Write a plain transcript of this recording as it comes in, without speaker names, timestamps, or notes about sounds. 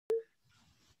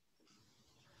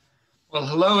Well,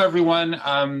 hello, everyone.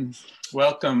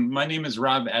 Welcome. My name is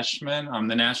Rob Eshman. I'm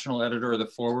the national editor of The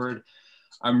Forward.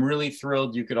 I'm really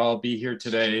thrilled you could all be here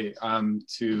today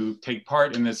to take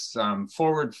part in this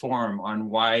Forward Forum on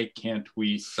why can't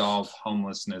we solve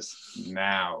homelessness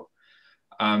now.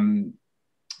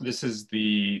 This is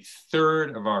the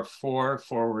third of our 4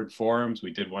 Forward Forums.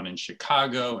 We did one in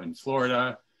Chicago and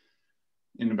Florida.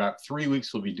 In about 3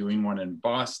 weeks, we'll be doing one in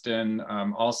Boston,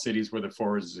 all cities where the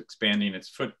Forward is expanding its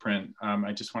footprint.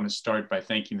 I just want to start by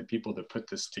thanking the people that put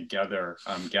this together,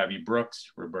 Gabby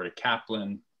Brooks, Roberta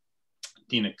Kaplan,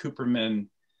 Dina Cooperman,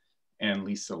 and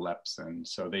Lisa Lepson.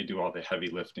 So they do all the heavy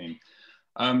lifting.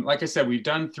 Like I said, we've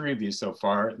done 3 of these so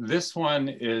far. This one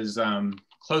is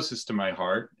closest to my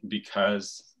heart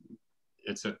because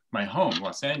it's at my home,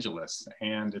 Los Angeles.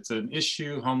 And it's an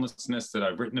issue, homelessness, that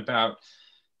I've written about,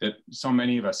 that so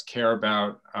many of us care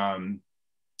about. Long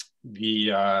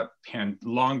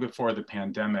before the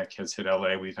pandemic has hit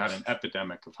LA, we've had an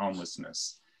epidemic of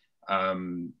homelessness.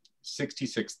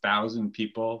 66,000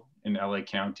 people in LA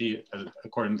County,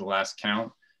 according to the last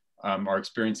count, are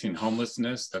experiencing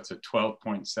homelessness. That's a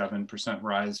 12.7%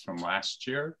 rise from last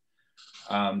year.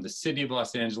 The city of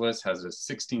Los Angeles has a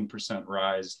 16%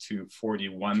 rise to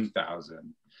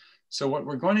 41,000. So what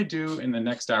we're going to do in the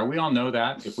next hour, we all know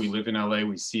that if we live in LA,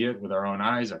 we see it with our own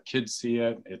eyes. Our kids see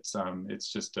it.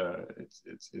 It's just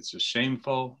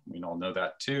shameful. We all know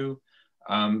that too.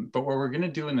 But what we're going to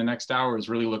do in the next hour is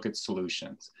really look at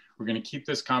solutions. We're going to keep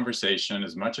this conversation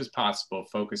as much as possible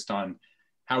focused on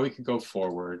how we could go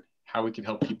forward, how we could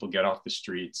help people get off the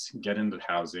streets, get into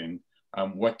housing.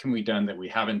 What can we do that we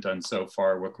haven't done so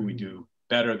far? What can we do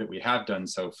better that we have done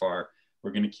so far? We're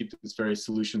going to keep this very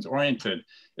solutions oriented.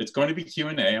 It's going to be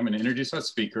Q&A. I'm going to introduce our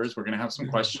speakers. We're going to have some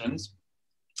questions.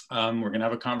 We're going to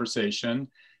have a conversation.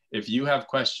 If you have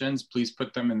questions, please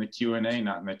put them in the Q&A,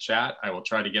 not in the chat. I will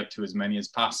try to get to as many as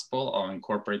possible. I'll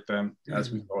incorporate them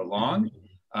as we go along.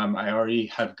 I already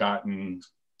have gotten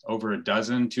over 2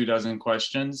 dozen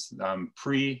questions,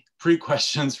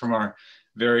 pre-questions from our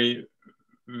very,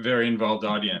 very involved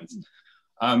audience.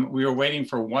 We are waiting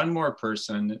for one more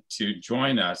person to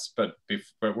join us, but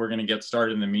we're going to get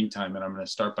started in the meantime, and I'm going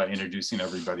to start by introducing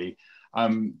everybody.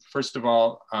 First of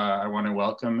all, I want to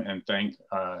welcome and thank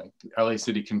LA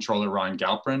City Controller Ron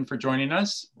Galperin for joining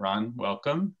us. Ron,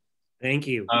 welcome. Thank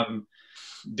you.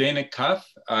 Dana Cuff,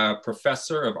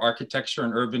 Professor of Architecture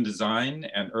and Urban Design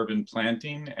and Urban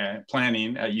Planning at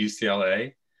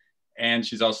UCLA. And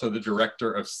she's also the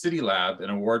director of City Lab, an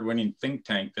award-winning think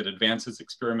tank that advances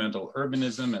experimental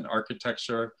urbanism and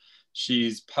architecture.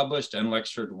 She's published and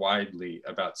lectured widely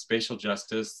about spatial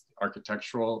justice,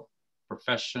 architectural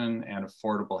profession, and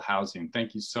affordable housing.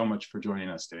 Thank you so much for joining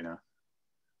us, Dana.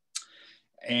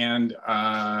 And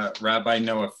Rabbi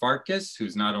Noah Farkas,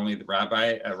 who's not only the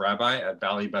rabbi at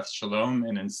Valley Beth Shalom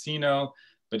in Encino,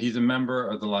 but he's a member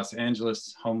of the Los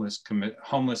Angeles Homeless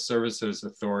Services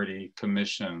Authority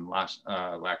Commission,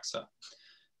 LACSA.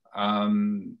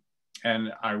 And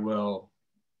I will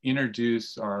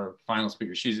introduce our final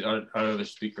speaker. She's our other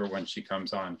speaker when she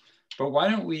comes on. But why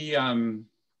don't we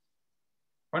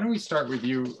start with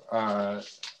you,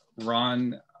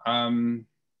 Ron?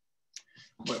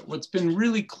 What's been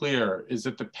really clear is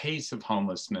that the pace of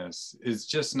homelessness is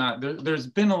just not, there's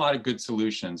been a lot of good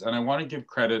solutions. And I want to give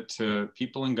credit to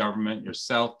people in government,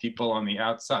 yourself, people on the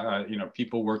outside,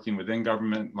 people working within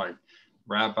government like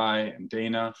Rabbi and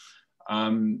Dana,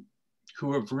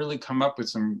 who have really come up with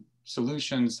some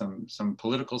solutions, some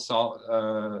political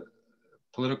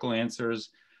answers,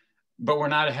 but we're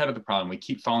not ahead of the problem. We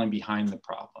keep falling behind the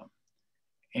problem.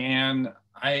 And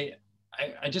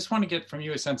I just want to get from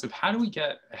you a sense of how do we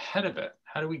get ahead of it?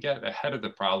 How do we get ahead of the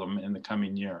problem in the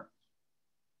coming year?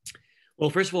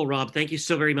 Well, first of all, Rob, thank you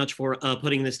so very much for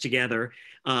putting this together.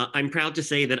 I'm proud to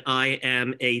say that I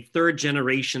am a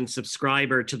 3rd-generation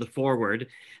subscriber to The Forward.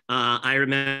 I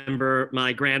remember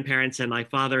my grandparents and my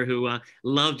father who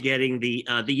loved getting the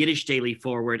Yiddish Daily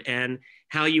Forward, and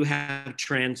how you have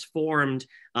transformed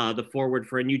The Forward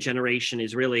for a new generation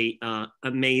is really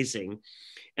amazing.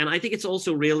 And I think it's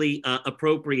also really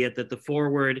appropriate that The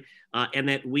Forward and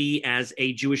that we as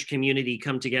a Jewish community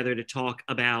come together to talk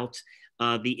about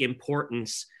the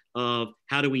importance of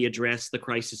how do we address the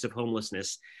crisis of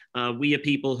homelessness. We are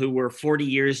people who were 40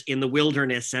 years in the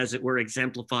wilderness, as it were,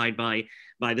 exemplified by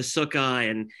the sukkah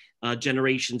and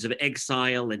generations of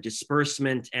exile and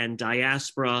disbursement and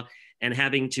diaspora, and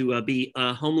having to be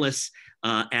homeless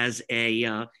as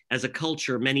a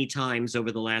culture many times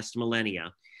over the last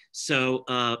millennia. So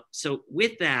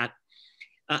with that,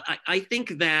 I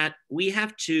think that we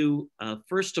have to,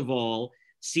 first of all,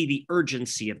 see the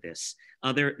urgency of this.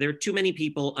 There are too many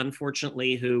people,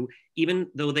 unfortunately, who, even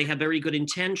though they have very good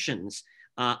intentions,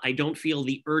 I don't feel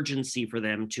the urgency for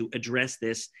them to address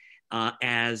this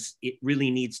as it really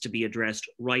needs to be addressed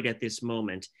right at this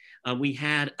moment. We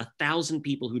had 1,000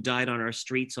 people who died on our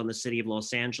streets on the city of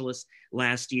Los Angeles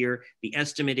last year. The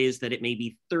estimate is that it may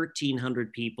be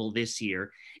 1,300 people this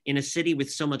year. In a city with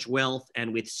so much wealth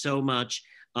and with so much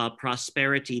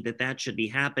prosperity, that should be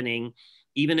happening,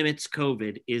 even amidst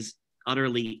COVID, is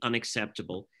utterly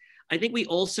unacceptable. I think we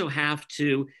also have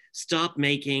to stop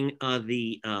making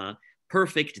the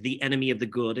perfect the enemy of the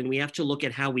good, and we have to look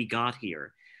at how we got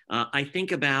here. I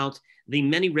think about the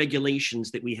many regulations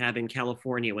that we have in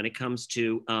California when it comes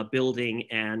to building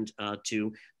and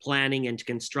to planning and to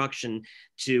construction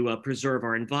to preserve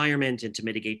our environment and to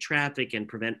mitigate traffic and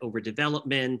prevent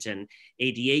overdevelopment and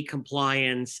ADA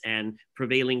compliance and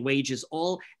prevailing wages,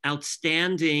 all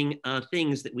outstanding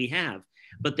things that we have.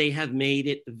 But they have made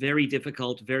it very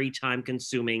difficult, very time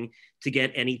consuming to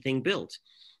get anything built.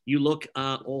 You look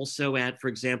also at, for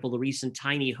example, the recent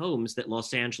tiny homes that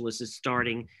Los Angeles is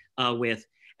starting with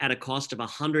at a cost of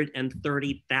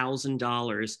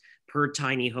 $130,000 per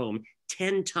tiny home,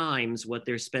 10 times what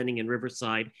they're spending in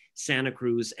Riverside, Santa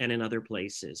Cruz, and in other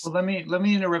places. Well, let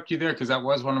me interrupt you there, because that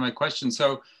was one of my questions.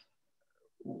 So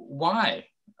why?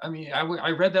 I mean,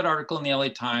 I read that article in the LA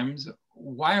Times.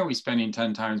 Why are we spending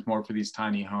 10 times more for these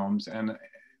tiny homes? And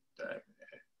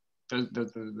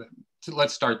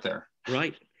let's start there.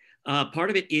 Right.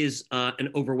 Part of it is an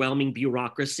overwhelming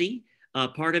bureaucracy.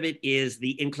 Part of it is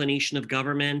the inclination of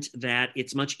government that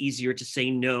it's much easier to say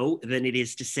no than it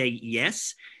is to say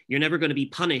yes. You're never going to be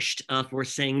punished for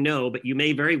saying no, but you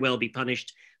may very well be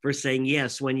punished for saying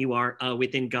yes when you are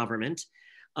within government.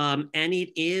 And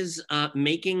it is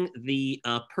making the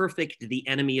perfect the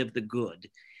enemy of the good,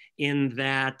 in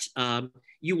that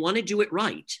you want to do it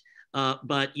right.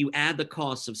 But you add the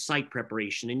costs of site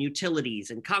preparation and utilities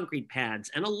and concrete pads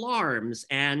and alarms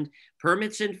and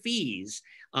permits and fees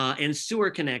and sewer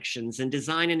connections and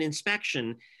design and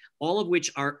inspection, all of which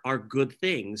are good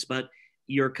things. But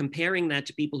you're comparing that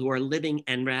to people who are living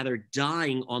and rather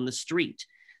dying on the street.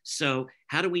 So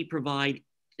how do we provide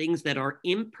things that are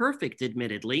imperfect,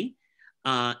 admittedly,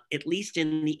 at least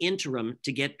in the interim,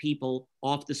 to get people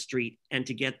off the street and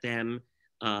to get them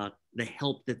the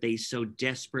help that they so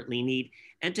desperately need,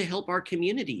 and to help our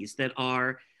communities that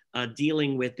are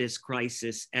dealing with this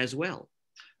crisis as well.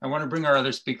 I want to bring our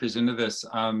other speakers into this.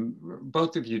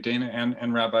 Both of you, Dana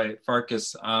and Rabbi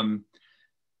Farkas,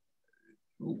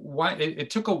 it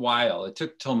took a while. It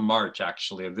took till March,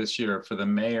 actually, of this year for the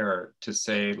mayor to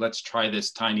say, let's try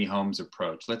this tiny homes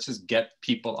approach. Let's just get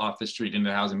people off the street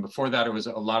into housing. Before that, it was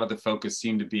a lot of the focus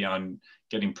seemed to be on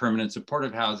getting permanent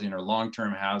supportive housing or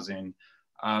long-term housing.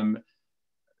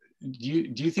 Do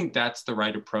you think that's the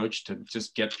right approach, to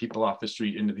just get people off the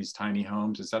street into these tiny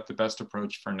homes? Is that the best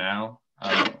approach for now?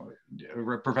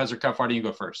 Professor Cuff, why don't you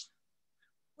go first?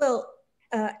 Well,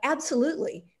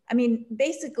 absolutely. I mean,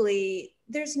 basically,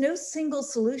 there's no single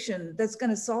solution that's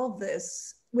going to solve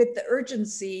this with the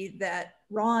urgency that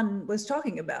Ron was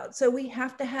talking about. So we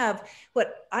have to have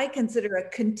what I consider a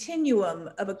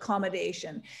continuum of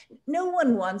accommodation. No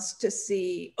one wants to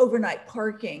see overnight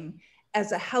parking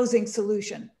as a housing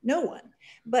solution, no one.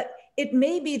 But it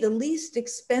may be the least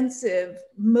expensive,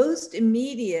 most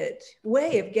immediate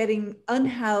way of getting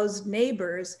unhoused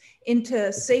neighbors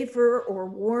into safer or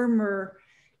warmer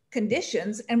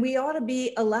conditions. And we ought to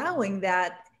be allowing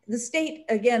that. The state,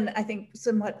 again, I think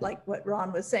somewhat like what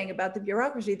Ron was saying about the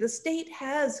bureaucracy, the state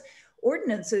has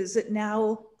ordinances that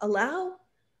now allow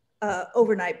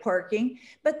overnight parking,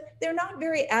 but they're not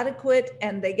very adequate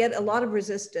and they get a lot of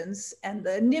resistance, and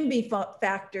the NIMBY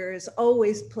factors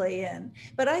always play in.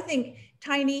 But I think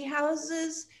tiny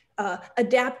houses,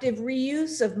 adaptive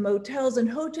reuse of motels and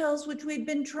hotels, which we've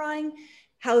been trying,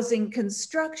 housing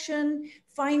construction,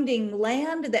 finding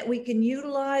land that we can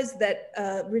utilize that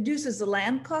reduces the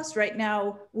land cost. Right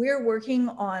now, we're working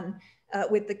on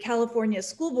with the California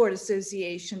School Board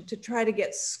Association to try to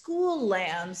get school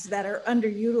lands that are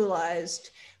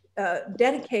underutilized,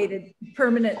 dedicated,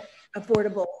 permanent,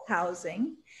 affordable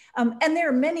housing. And there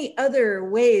are many other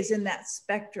ways in that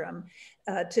spectrum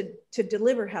to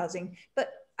deliver housing.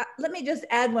 But let me just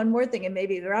add one more thing, and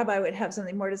maybe the rabbi would have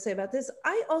something more to say about this.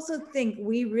 I also think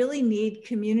we really need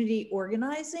community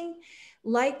organizing,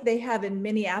 like they have in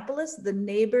Minneapolis, the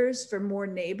Neighbors for More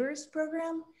Neighbors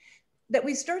program, that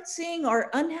we start seeing our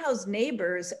unhoused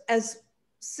neighbors as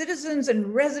citizens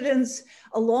and residents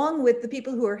along with the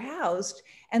people who are housed,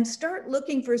 and start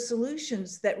looking for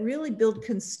solutions that really build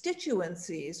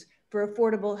constituencies for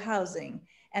affordable housing.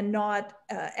 and not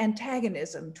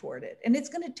antagonism toward it. And it's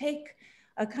going to take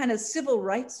a kind of civil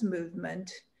rights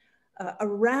movement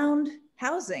around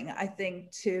housing, I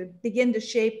think, to begin to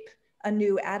shape a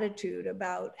new attitude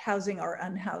about housing our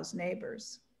unhoused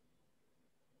neighbors.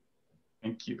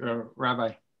 Thank you.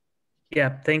 Rabbi.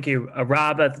 Yeah, thank you.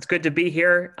 Rob, it's good to be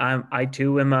here. I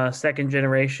too am a second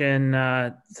generation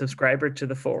subscriber to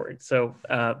the Forward. So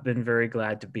been very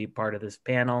glad to be part of this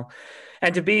panel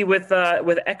and to be with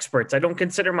experts. I don't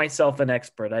consider myself an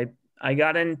expert. I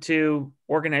got into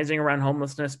organizing around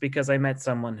homelessness because I met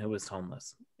someone who was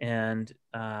homeless, and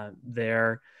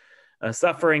their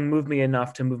suffering moved me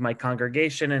enough to move my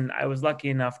congregation. And I was lucky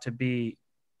enough to be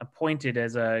appointed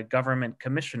as a government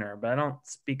commissioner, but I don't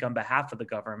speak on behalf of the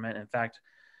government. In fact,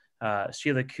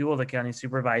 Sheila Kuehl, the county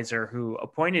supervisor who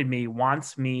appointed me,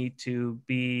 wants me to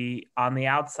be on the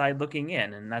outside looking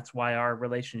in. And that's why our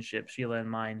relationship, Sheila and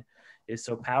mine, is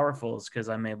so powerful, is because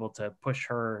I'm able to push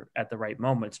her at the right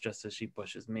moments, just as she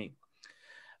pushes me.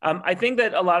 I think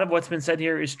that a lot of what's been said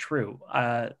here is true.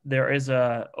 There is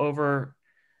a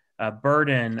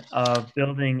burden of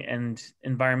building and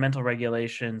environmental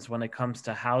regulations when it comes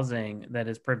to housing that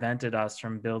has prevented us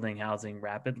from building housing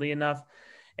rapidly enough.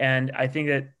 And I think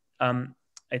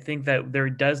that there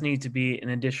does need to be an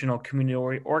additional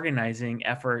community organizing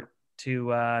effort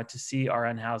to see our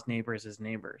unhoused neighbors as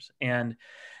neighbors. And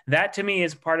that to me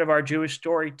is part of our Jewish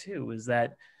story too, is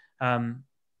that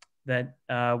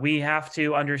we have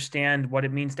to understand what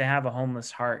it means to have a homeless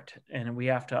heart, and we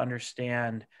have to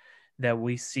understand that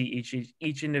we see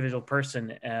each individual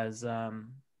person as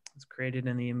created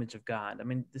in the image of God. I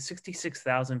mean, the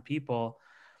 66,000 people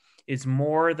is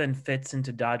more than fits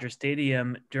into Dodger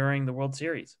Stadium during the World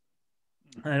Series.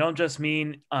 And I don't just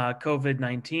mean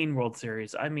COVID-19 World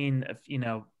Series. I mean,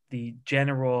 the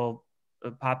general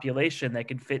population that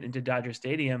can fit into Dodger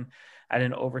Stadium at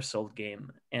an oversold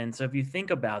game. And so if you think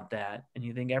about that, and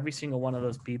you think every single one of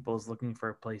those people is looking for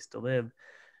a place to live,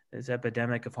 this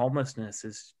epidemic of homelessness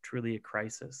is truly a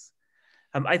crisis.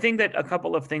 I think that a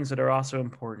couple of things that are also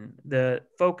important. The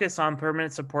focus on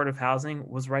permanent supportive housing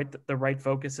was the right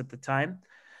focus at the time.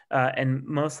 And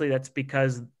mostly that's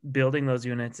because building those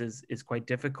units is quite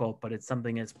difficult, but it's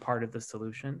something as part of the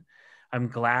solution. I'm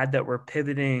glad that we're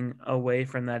pivoting away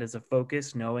from that as a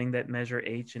focus, knowing that Measure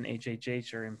H and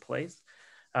HHH are in place,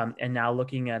 and now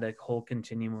looking at a whole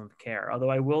continuum of care. Although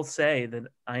I will say that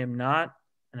I am not,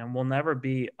 and I will never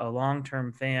be, a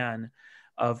long-term fan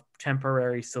of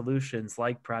temporary solutions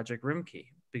like Project Roomkey,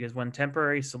 because when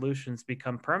temporary solutions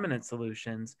become permanent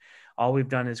solutions, all we've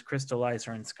done is crystallize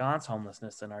or ensconce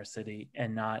homelessness in our city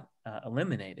and not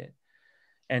eliminate it.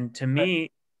 And to me,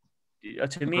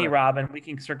 Rob, and we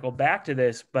can circle back to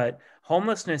this, but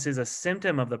homelessness is a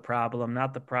symptom of the problem,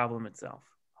 not the problem itself.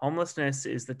 Homelessness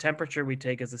is the temperature we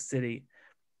take as a city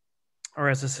or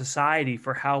as a society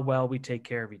for how well we take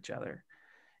care of each other.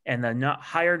 And the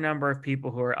higher number of people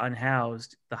who are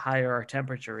unhoused, the higher our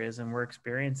temperature is. And we're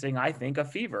experiencing, I think, a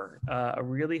fever, a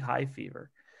really high fever.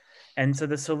 And so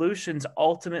the solutions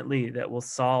ultimately that will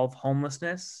solve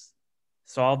homelessness,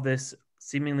 solve this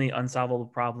seemingly unsolvable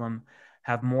problem,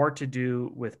 have more to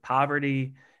do with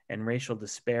poverty and racial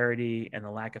disparity and the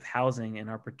lack of housing in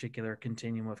our particular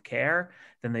continuum of care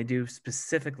than they do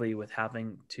specifically with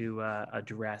having to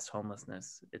address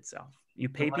homelessness itself. You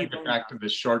pay people. I want to get back to the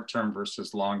short-term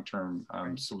versus long-term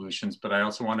solutions, but I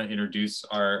also want to introduce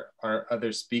our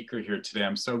other speaker here today.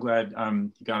 I'm so glad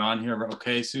you got on here.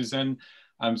 Okay, Susan.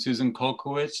 Susan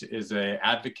Kolkowicz is an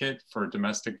advocate for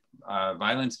domestic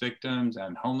violence victims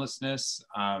and homelessness.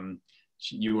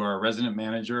 You are a resident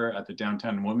manager at the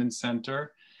Downtown Women's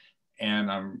Center,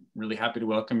 and I'm really happy to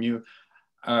welcome you.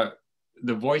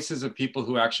 The voices of people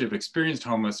who actually have experienced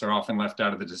homelessness are often left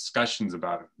out of the discussions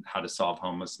about how to solve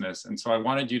homelessness. And so I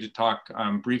wanted you to talk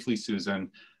briefly,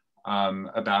 Susan,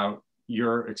 about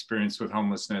your experience with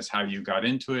homelessness, how you got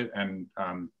into it, and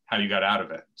how you got out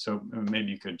of it. So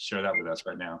maybe you could share that with us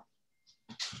right now.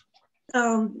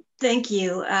 Thank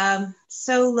you.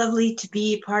 So lovely to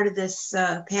be part of this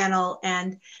panel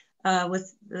and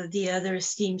with the other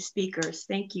esteemed speakers.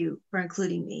 Thank you for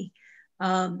including me.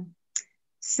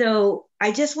 So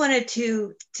I just wanted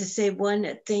to say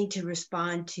one thing to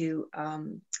respond to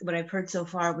what I've heard so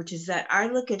far, which is that I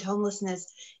look at homelessness,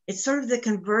 it's sort of the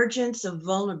convergence of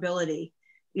vulnerability.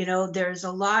 You know, there's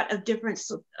a lot of different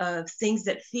things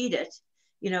that feed it,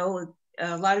 you know,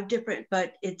 a lot of different,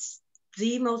 but it's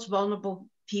the most vulnerable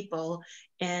people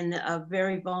in a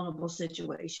very vulnerable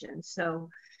situation. So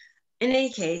in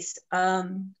any case, I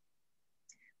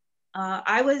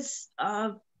was,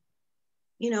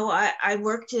 you know, I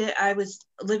was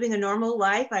living a normal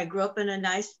life. I grew up in a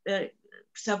nice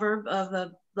suburb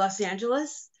of Los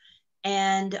Angeles.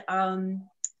 And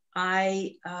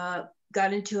I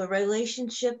got into a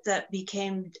relationship that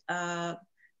became,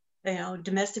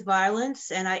 domestic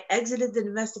violence, and I exited the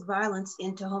domestic violence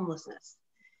into homelessness.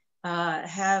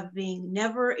 Having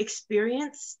never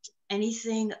experienced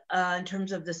anything in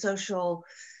terms of the social,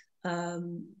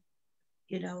 the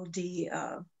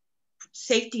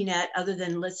safety net other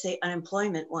than, let's say,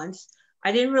 unemployment once.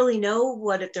 I didn't really know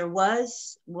what there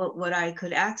was, what I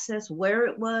could access, where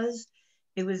it was.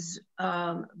 It was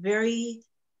very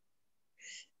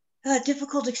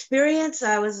difficult experience.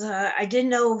 I didn't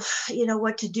know,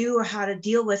 what to do or how to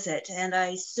deal with it. And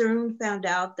I soon found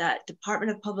out that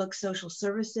Department of Public Social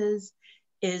Services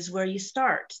is where you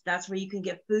start. That's where you can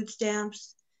get food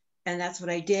stamps. And that's what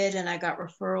I did. And I got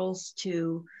referrals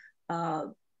to, a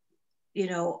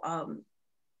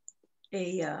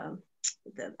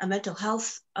mental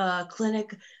health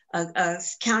clinic, a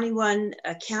county-run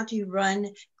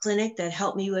clinic that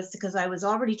helped me with, because I was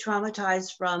already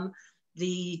traumatized from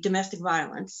the domestic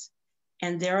violence,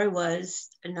 and there I was,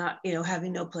 not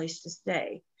having no place to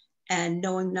stay, and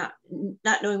not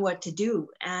knowing what to do.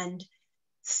 And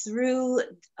through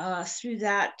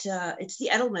that, it's the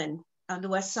Edelman on the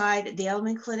west side, the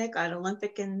Edelman Clinic at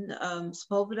Olympic and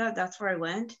Sepulveda. That's where I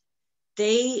went.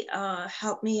 They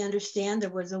helped me understand there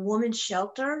was a women's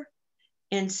shelter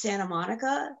in Santa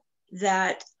Monica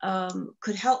that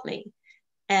could help me.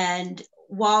 And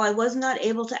while I was not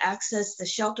able to access the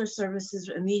shelter services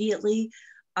immediately,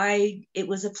 it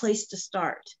was a place to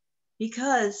start.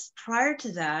 Because prior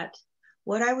to that,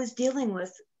 what I was dealing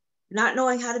with, not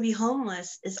knowing how to be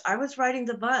homeless, is I was riding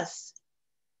the bus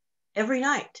every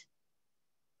night.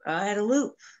 I had a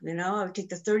loop, I would take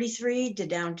the 33 to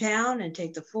downtown and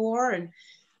take the 4.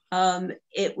 And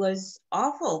it was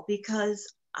awful,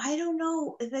 because I don't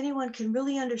know if anyone can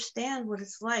really understand what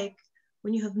it's like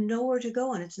when you have nowhere to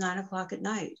go and it's 9 o'clock at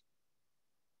night.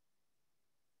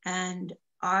 And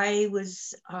I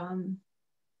was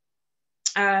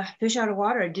fish out of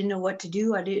water. I didn't know what to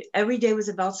do. Every day was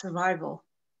about survival.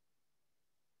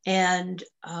 And,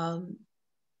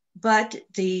 but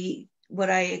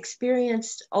what I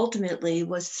experienced ultimately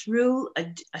was through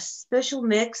a special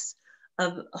mix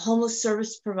of homeless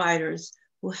service providers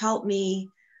who helped me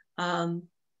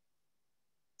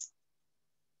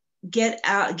get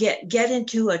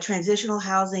into a transitional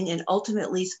housing and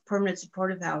ultimately permanent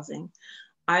supportive housing.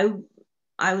 I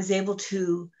was able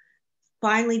to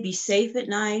finally be safe at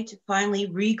night, finally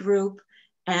regroup,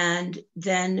 and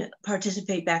then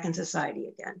participate back in society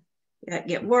again.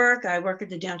 Get work. I work at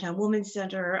the Downtown Women's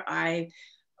Center. I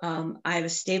have a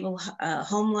stable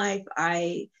home life.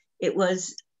 It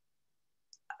was,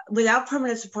 without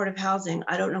permanent supportive housing,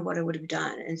 I don't know what I would have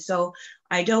done. And so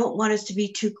I don't want us to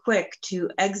be too quick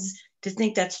to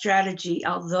think that strategy,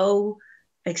 although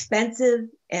expensive,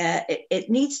 it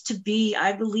needs to be,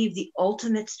 I believe, the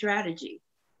ultimate strategy,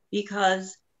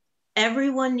 because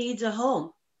everyone needs a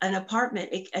home, an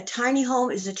apartment. A tiny home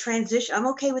is a transition. I'm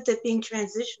okay with it being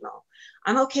transitional.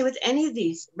 I'm okay with any of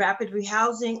these, rapid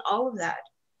rehousing, all of that.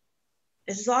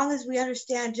 As long as we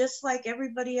understand, just like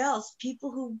everybody else,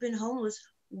 people who've been homeless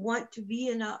want to be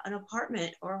in an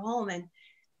apartment or a home. And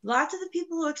lots of the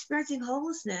people who are experiencing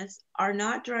homelessness are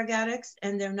not drug addicts,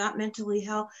 and they're not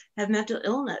have mental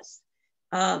illness.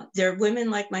 There are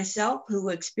women like myself who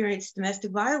experienced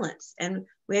domestic violence, and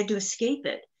we had to escape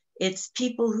it. It's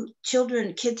kids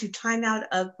who time out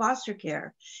of foster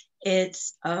care.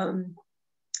 It's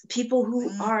people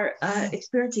who are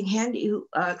experiencing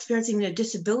a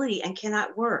disability and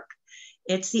cannot work.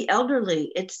 It's the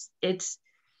elderly.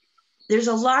 There's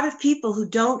a lot of people who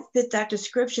don't fit that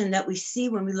description that we see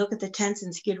when we look at the tents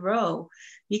in Skid Row,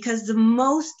 because the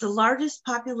largest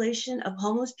population of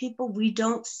homeless people we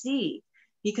don't see,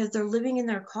 because they're living in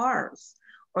their cars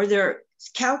or they're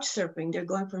couch surfing. They're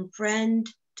going from friend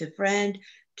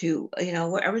to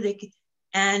wherever they can.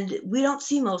 And we don't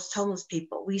see most homeless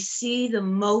people. We see the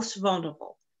most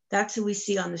vulnerable. That's who we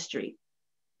see on the street.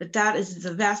 But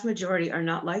the vast majority are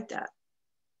not like that.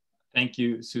 Thank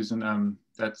you, Susan. I'm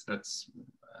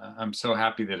so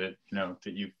happy that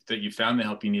you found the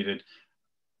help you needed.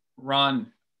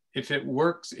 Ron, if it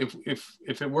works,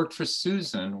 if it worked for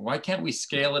Susan, why can't we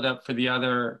scale it up for the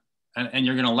other? And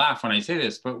you're going to laugh when I say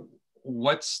this, but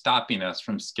what's stopping us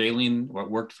from scaling what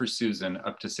worked for Susan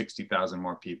up to 60,000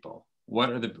 more people?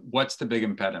 What's the big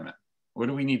impediment? What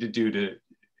do we need to do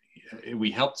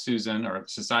we helped Susan, or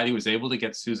society was able to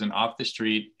get Susan off the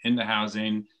street, into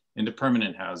housing, into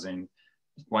permanent housing.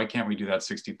 Why can't we do that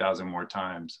 60,000 more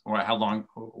times? Or how long,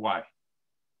 why?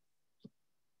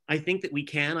 I think that we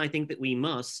can, I think that we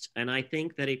must, and I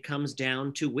think that it comes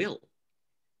down to will.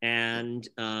 and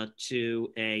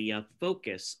to a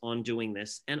focus on doing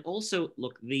this. And also,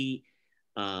 look, the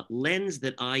lens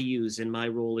that I use in my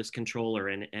role as controller,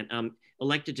 and I'm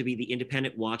elected to be the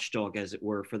independent watchdog, as it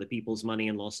were, for the people's money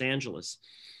in Los Angeles,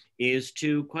 is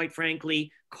to, quite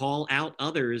frankly, call out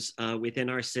others within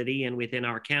our city and within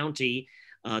our county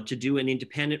to do an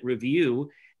independent review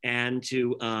and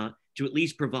to at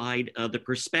least provide the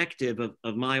perspective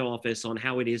of my office on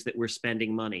how it is that we're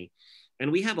spending money.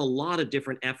 And we have a lot of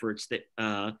different efforts that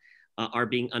are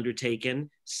being undertaken,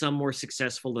 some more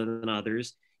successful than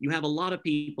others. You have a lot of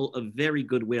people of very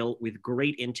goodwill with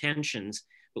great intentions,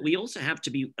 but we also have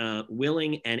to be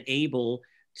willing and able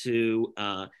to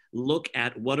look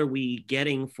at what are we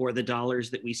getting for the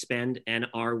dollars that we spend, and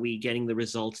are we getting the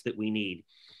results that we need.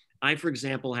 I, for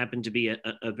example, happen to be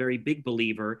a very big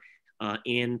believer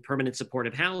in permanent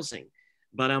supportive housing,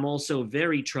 but I'm also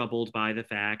very troubled by the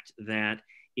fact that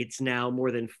it's now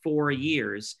more than 4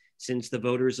 years since the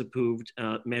voters approved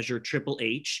Measure Triple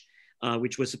H,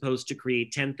 which was supposed to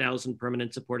create 10,000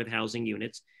 permanent supportive housing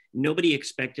units. Nobody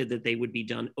expected that they would be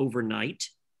done overnight,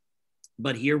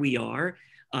 but here we are,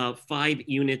 5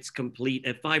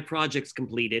 projects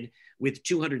completed with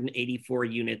 284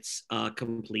 units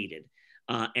completed.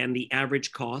 And the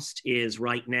average cost is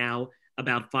right now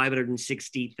about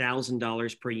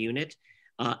 $560,000 per unit,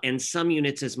 and some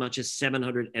units as much as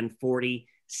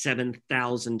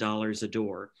 $747,000 a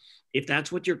door. If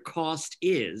that's what your cost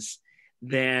is,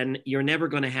 then you're never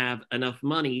going to have enough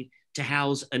money to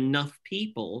house enough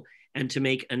people and to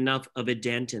make enough of a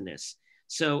dent in this.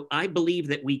 So I believe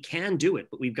that we can do it,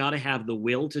 but we've got to have the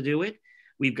will to do it.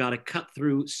 We've got to cut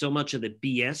through so much of the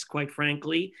BS, quite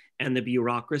frankly, and the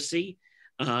bureaucracy.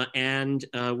 And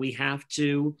we have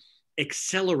to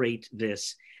accelerate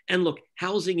this. And look,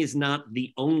 housing is not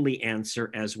the only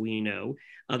answer, as we know.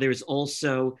 There's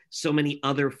also so many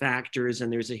other factors,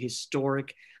 and there's a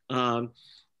historic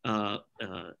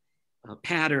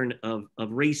pattern of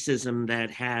racism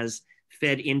that has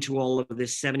fed into all of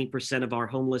this. 70% of our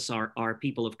homeless are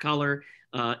people of color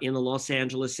in the Los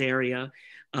Angeles area.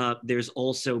 There's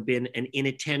also been an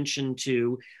inattention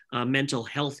to mental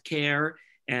health care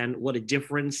and what a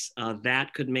difference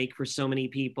that could make for so many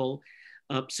people.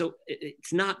 So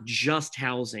it's not just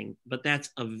housing, but that's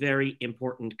a very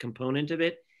important component of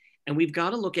it. And we've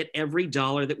got to look at every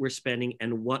dollar that we're spending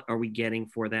and what are we getting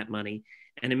for that money.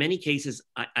 And in many cases,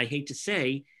 I hate to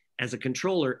say, as a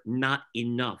controller, not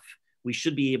enough. We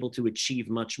should be able to achieve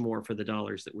much more for the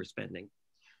dollars that we're spending.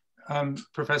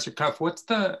 Professor Cuff, what's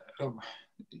the,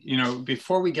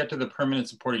 before we get to the permanent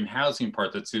supporting housing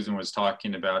part that Susan was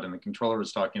talking about and the controller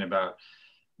was talking about,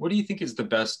 what do you think is the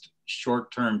best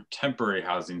short-term temporary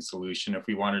housing solution if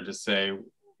we wanted to say,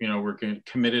 we're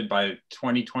committed by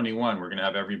 2021, we're going to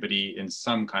have everybody in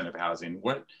some kind of housing?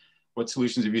 What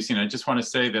solutions have you seen? I just want to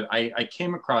say that I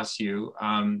came across you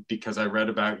because I read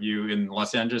about you in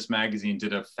Los Angeles Magazine,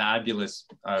 did a fabulous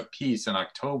piece in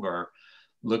October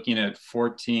looking at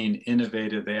 14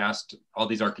 innovative, they asked all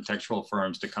these architectural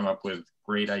firms to come up with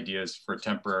great ideas for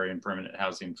temporary and permanent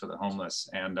housing for the homeless.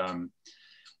 And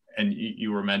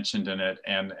you were mentioned in it.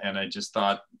 And I just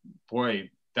thought, boy,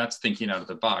 that's thinking out of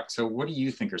the box. So what do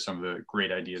you think are some of the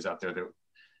great ideas out there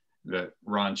that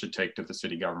Ron should take to the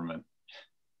city government?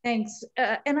 Thanks.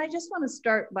 And I just want to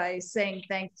start by saying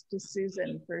thanks to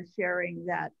Susan for sharing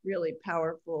that really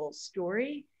powerful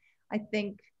story. I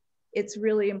think it's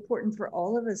really important for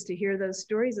all of us to hear those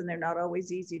stories, and they're not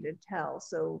always easy to tell.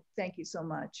 So thank you so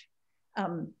much.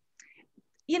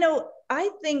 I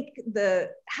think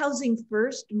the housing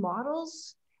first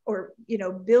models, or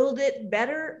build it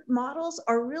better models,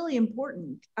 are really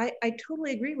important. I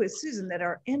totally agree with Susan that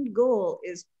our end goal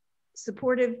is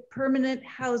supportive, permanent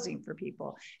housing for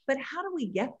people. But how do we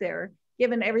get there,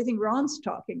 given everything Ron's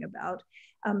talking about?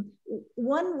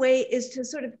 One way is to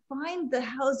sort of find the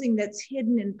housing that's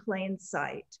hidden in plain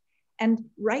sight. And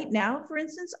right now, for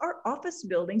instance, our office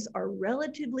buildings are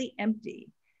relatively empty.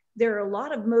 There are a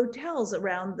lot of motels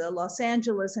around the Los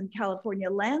Angeles and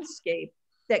California landscape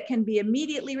that can be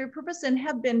immediately repurposed and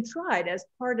have been tried as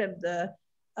part of the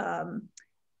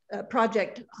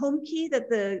Project Home Key that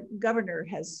the governor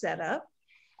has set up.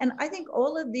 And I think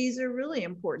all of these are really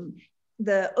important.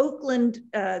 The Oakland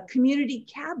community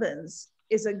cabins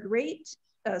is a great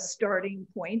starting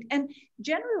point. And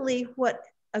generally what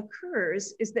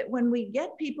occurs is that when we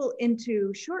get people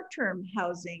into short-term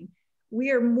housing, we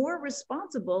are more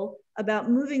responsible about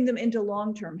moving them into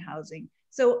long-term housing.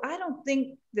 So I don't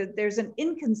think that there's an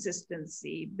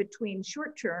inconsistency between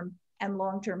short-term and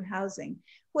long-term housing.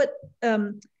 What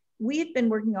we've been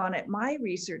working on at my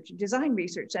design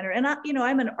research center. And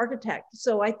I'm an architect,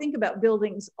 so I think about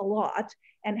buildings a lot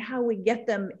and how we get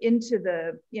them into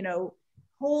the,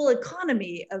 whole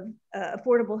economy of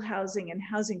affordable housing and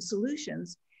housing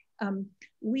solutions.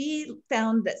 We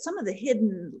found that some of the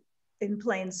hidden in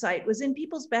plain sight was in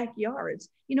people's backyards.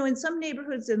 In some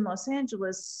neighborhoods in Los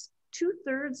Angeles,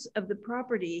 2/3 of the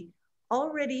property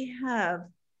already have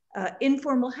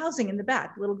informal housing in the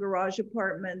back, little garage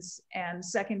apartments and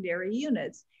secondary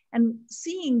units. And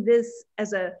seeing this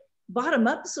as a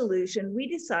bottom-up solution, we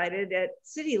decided at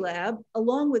City Lab,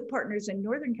 along with partners in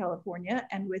Northern California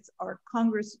and with our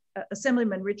Congress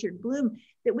Assemblyman Richard Bloom,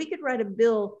 that we could write a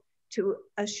bill to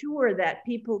assure that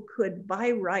people could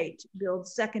by right build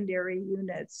secondary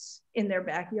units in their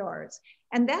backyards.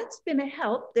 And that's been a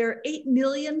help. There are 8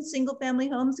 million single family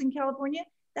homes in California.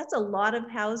 That's a lot of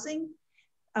housing.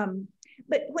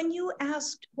 But when you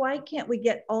asked, why can't we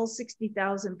get all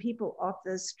 60,000 people off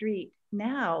the street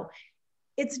now?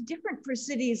 It's different for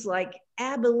cities like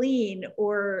Abilene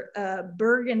or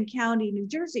Bergen County, New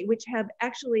Jersey, which have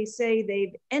actually say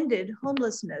they've ended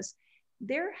homelessness.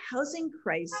 Their housing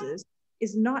crisis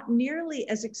is not nearly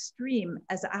as extreme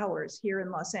as ours here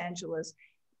in Los Angeles.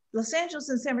 Los Angeles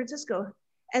and San Francisco,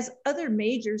 as other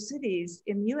major cities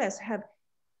in the US, have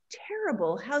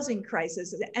terrible housing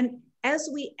crisis. And as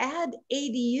we add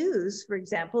ADUs, for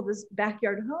example, this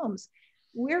backyard homes,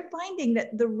 we're finding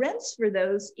that the rents for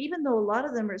those, even though a lot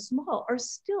of them are small, are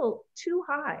still too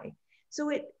high.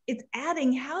 So it's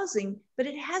adding housing, but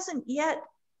it hasn't yet,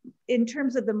 in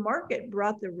terms of the market,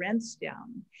 brought the rents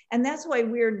down. And that's why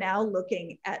we're now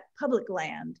looking at public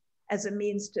land as a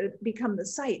means to become the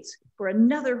sites for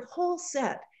another whole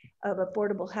set of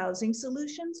affordable housing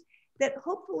solutions that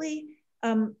hopefully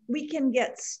we can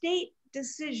get state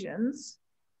decisions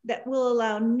that will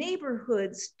allow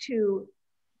neighborhoods to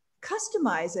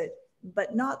customize it,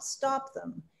 but not stop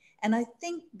them. And I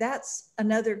think that's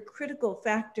another critical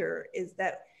factor, is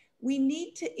that we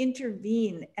need to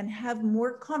intervene and have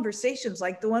more conversations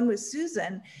like the one with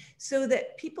Susan, so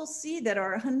that people see that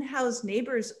our unhoused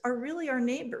neighbors are really our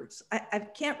neighbors. I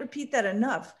can't repeat that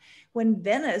enough. When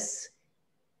Venice,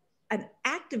 an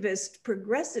activist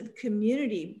progressive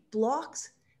community,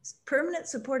 blocks permanent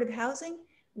supportive housing,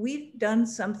 we've done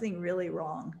something really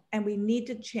wrong, and we need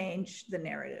to change the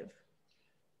narrative.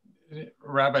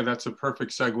 Rabbi, that's a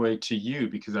perfect segue to you,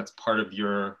 because that's part of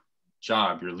your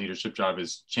job. Your leadership job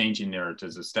is changing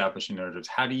narratives, establishing narratives.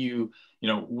 How do you,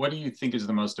 what do you think is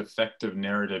the most effective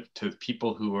narrative to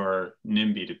people who are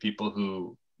NIMBY, to people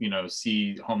who,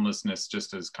 see homelessness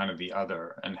just as kind of the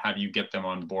other? And how do you get them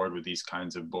on board with these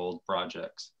kinds of bold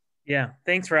projects? Yeah,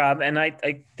 thanks, Rob. And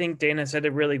I think Dana said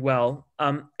it really well.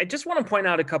 I just want to point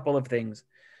out a couple of things.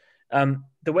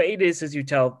 The way it is you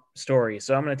tell stories.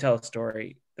 So I'm going to tell a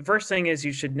story. The first thing is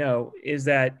you should know is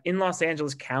that in Los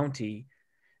Angeles County,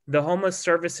 the homeless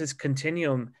services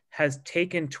continuum has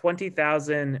taken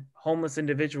 20,000 homeless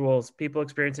individuals, people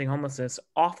experiencing homelessness,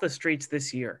 off the streets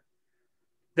this year.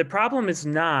 The problem is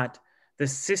not the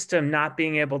system not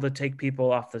being able to take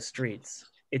people off the streets.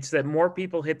 It's that more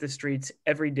people hit the streets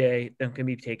every day than can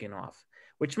be taken off,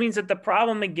 which means that the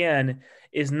problem, again,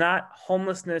 is not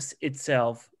homelessness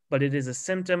itself, but it is a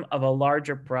symptom of a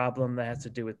larger problem that has to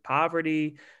do with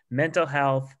poverty, mental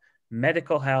health,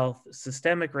 medical health,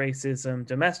 systemic racism,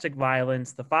 domestic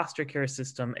violence, the foster care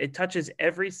system. It touches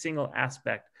every single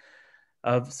aspect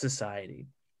of society.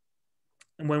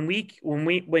 And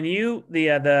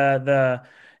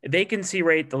the vacancy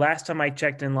rate, the last time I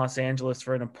checked in Los Angeles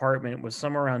for an apartment, was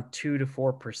somewhere around 2 to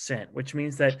 4%, which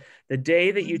means that the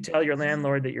day that you tell your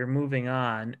landlord that you're moving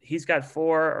on, he's got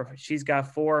 4 or she's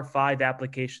got 4 or 5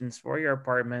 applications for your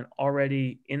apartment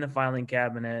already in the filing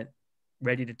cabinet,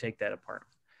 ready to take that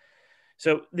apartment.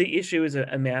 So the issue is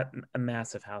a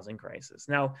massive housing crisis.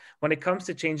 Now, when it comes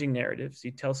to changing narratives,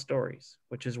 you tell stories,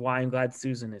 which is why I'm glad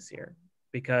Susan is here,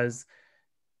 because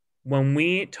when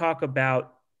we talk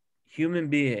about human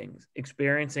beings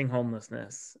experiencing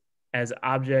homelessness as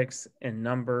objects and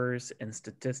numbers and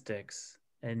statistics,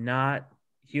 and not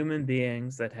human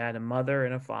beings that had a mother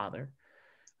and a father,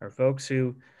 or folks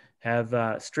who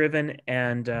have striven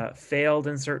and failed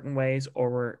in certain ways,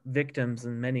 or were victims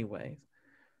in many ways,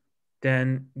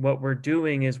 then what we're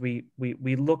doing is we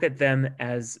look at them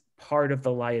as part of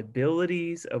the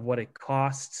liabilities of what it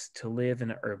costs to live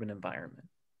in an urban environment.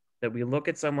 That we look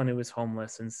at someone who is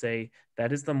homeless and say,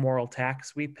 that is the moral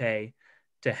tax we pay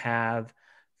to have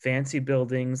fancy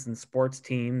buildings and sports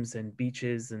teams and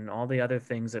beaches and all the other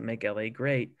things that make LA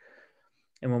great.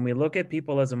 And when we look at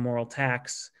people as a moral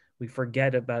tax, we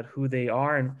forget about who they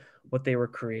are and what they were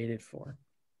created for.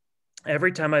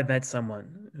 every time I've met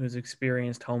someone who's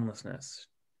experienced homelessness,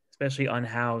 especially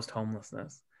unhoused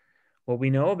homelessness, what we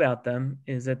know about them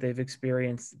is that they've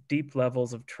experienced deep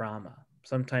levels of trauma,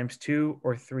 sometimes 2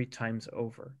 or 3 times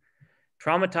over.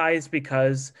 Traumatized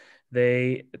because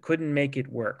they couldn't make it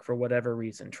work for whatever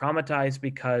reason. Traumatized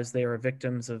because they were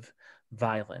victims of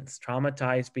violence.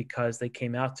 Traumatized because they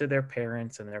came out to their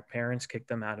parents and their parents kicked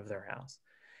them out of their house.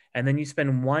 And then you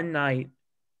spend one night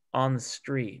on the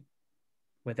street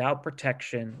without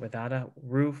protection, without a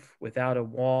roof, without a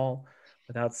wall,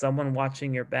 without someone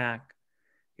watching your back.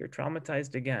 You're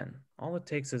traumatized again. All it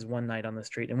takes is one night on the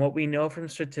street. And what we know from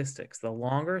statistics, the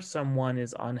longer someone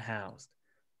is unhoused,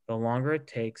 the longer it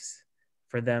takes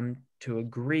for them to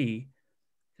agree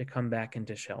to come back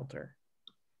into shelter.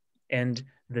 And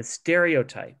the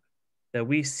stereotype that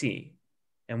we see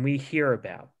and we hear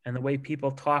about, and the way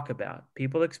people talk about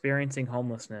people experiencing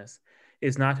homelessness,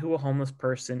 is not who a homeless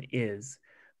person is,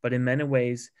 but in many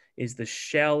ways is the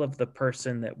shell of the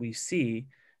person that we see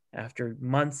after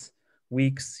months,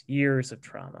 weeks, years of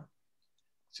trauma.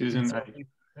 Susan, so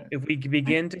if we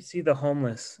begin to see the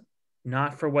homeless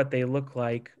not for what they look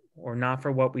like, or not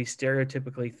for what we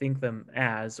stereotypically think them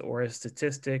as, or as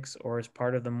statistics, or as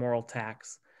part of the moral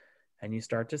tax, and you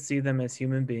start to see them as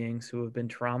human beings who have been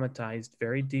traumatized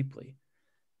very deeply,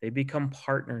 they become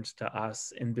partners to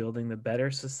us in building the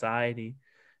better society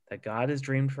that God has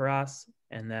dreamed for us,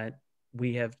 and that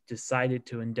we have decided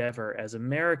to endeavor as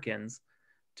Americans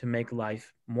to make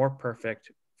life more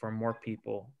perfect for more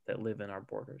people that live in our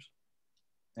borders.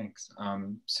 Thanks.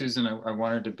 Susan, I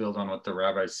wanted to build on what the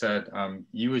rabbi said.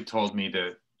 You had told me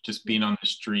that just being on the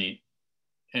street,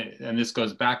 and this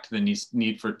goes back to the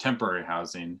need for temporary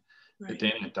housing that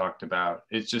Dana had talked about.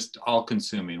 It's just all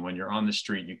consuming. When you're on the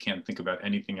street, you can't think about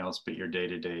anything else but your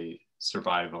day-to-day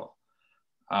survival.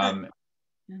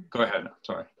 Go ahead, I'm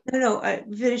sorry. No,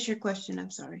 finish your question,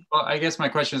 I'm sorry. Well, I guess my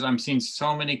question is, I'm seeing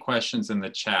so many questions in the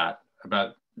chat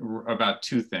about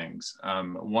 2 things.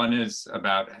 One is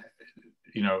about,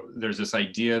 there's this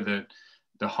idea that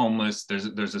the homeless,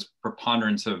 there's this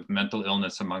preponderance of mental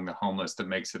illness among the homeless that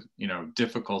makes it,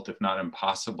 difficult, if not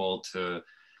impossible, to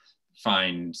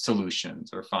find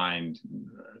solutions or find,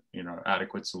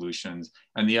 adequate solutions.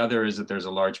 And the other is that there's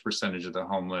a large percentage of the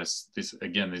homeless, these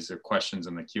are questions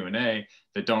in the Q&A,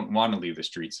 that don't want to leave the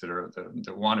streets,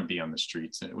 that want to be on the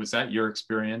streets. Was that your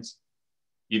experience,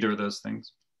 either of those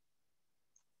things?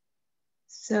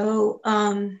 So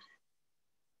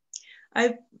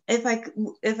if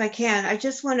I can, I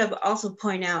just want to also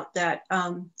point out that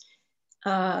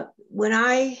when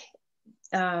I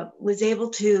was able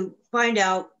to find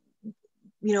out,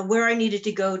 where I needed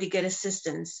to go to get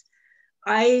assistance,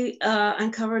 I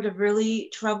uncovered a really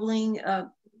troubling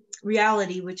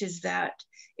reality, which is that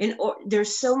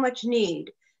there's so much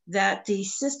need that the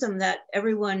system that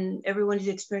everyone who's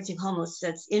experiencing homeless,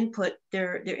 that's input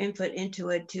their input into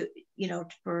it to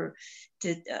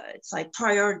it's like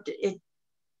it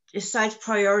decides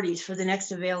priorities for the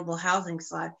next available housing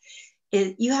slot.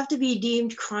 You have to be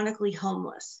deemed chronically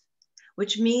homeless,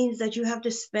 which means that you have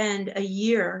to spend a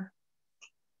year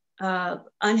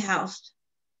unhoused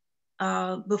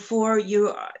before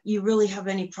you really have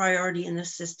any priority in the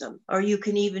system, or you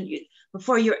can even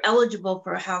before you're eligible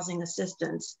for housing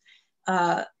assistance,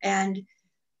 and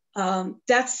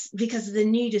that's because the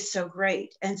need is so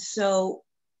great. And so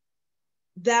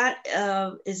that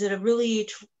is a really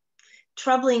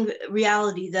troubling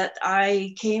reality that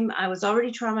I was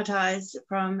already traumatized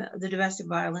from the domestic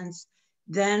violence.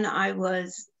 Then I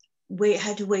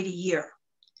had to wait a year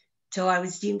till I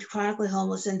was deemed chronically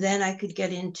homeless, and then I could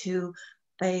get into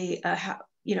a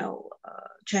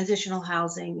transitional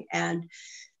housing. And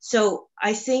so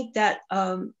I think that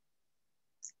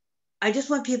I just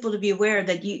want people to be aware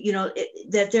that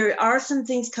that there are some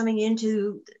things coming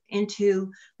into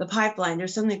the pipeline.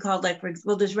 There's something called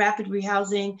there's rapid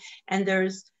rehousing, and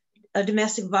there's a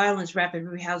domestic violence rapid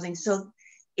rehousing. So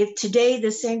if today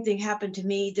the same thing happened to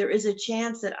me, there is a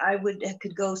chance that I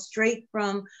could go straight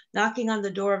from knocking on the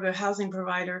door of a housing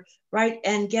provider, right,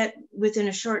 and get within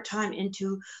a short time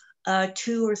into a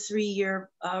 2 or 3 year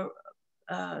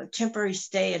temporary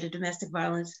stay at a domestic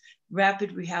violence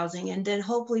rapid rehousing, and then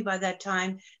hopefully by that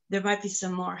time there might be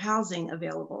some more housing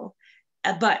available.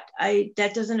 But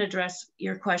that doesn't address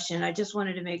your question. I just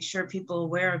wanted to make sure people are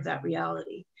aware of that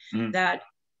reality, that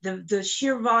the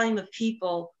sheer volume of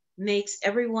people makes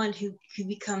everyone who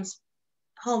becomes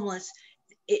homeless,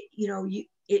 it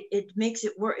makes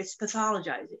it worse. It's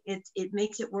pathologizing. It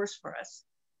makes it worse for us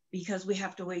because we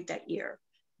have to wait that year.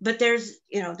 But there's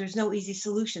no easy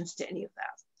solutions to any of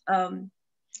that.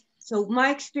 So my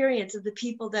experience of the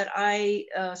people that I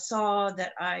saw,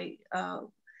 that I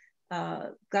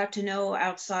got to know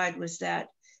outside, was that,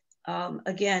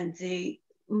 again, the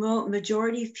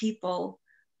majority of people,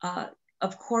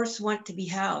 of course, want to be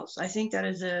housed. I think that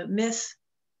is a myth.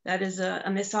 That is a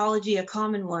mythology, a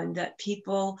common one, that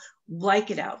people like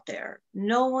it out there.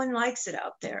 No one likes it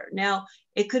out there. Now,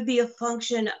 it could be a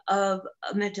function of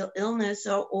a mental illness,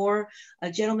 or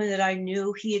a gentleman that I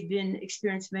knew, he had been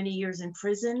experienced many years in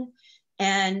prison.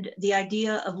 And the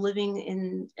idea of living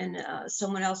in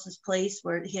someone else's place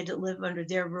where he had to live under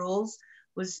their rules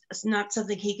was not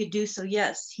something he could do. So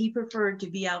yes, he preferred to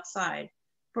be outside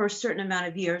for a certain amount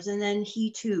of years. And then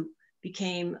he too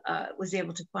was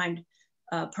able to find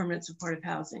permanent supportive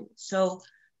housing. So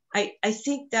I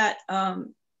think that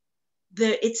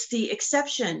it's the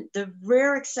exception, the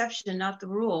rare exception, not the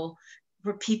rule,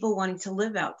 for people wanting to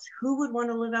live out. Who would want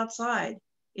to live outside?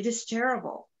 It is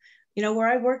terrible. You know, where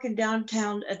I work in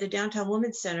downtown, at the Downtown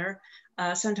Women's Center,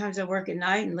 sometimes I work at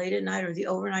night and late at night, or the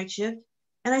overnight shift,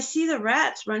 and I see the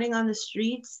rats running on the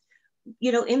streets,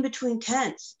 you know, in between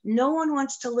tents. No one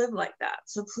wants to live like that.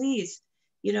 So please,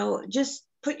 you know, just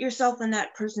put yourself in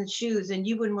that person's shoes, and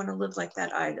you wouldn't want to live like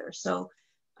that either. So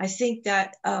I think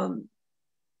that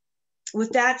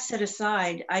with that set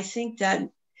aside, I think that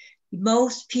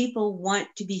most people want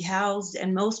to be housed,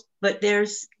 and but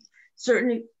there's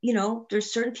certain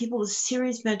people with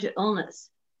serious mental illness.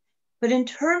 But in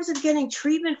terms of getting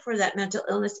treatment for that mental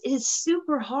illness, it is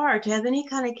super hard to have any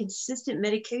kind of consistent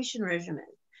medication regimen.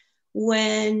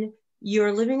 When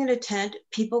you're living in a tent,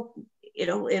 people, you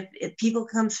know, if people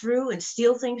come through and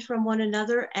steal things from one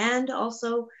another, and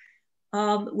also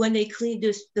when they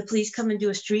the police come and do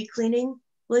a street cleaning,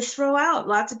 well, they throw out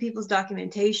lots of people's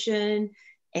documentation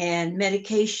and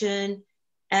medication,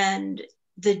 and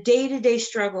the day-to-day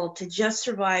struggle to just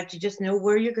survive, to just know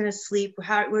where you're going to sleep,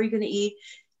 where you're going to eat,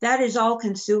 that is all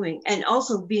consuming. And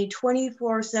also being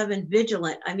 24/7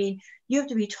 vigilant. I mean, you have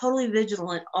to be totally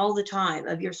vigilant all the time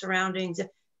of your surroundings,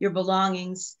 your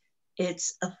belongings.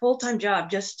 It's a full-time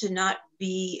job just to not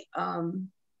be, to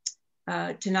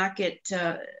not get,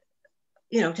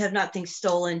 you know, to have not things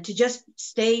stolen, to just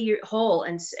stay whole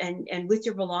and with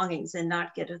your belongings, and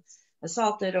not get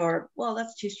assaulted, or, well,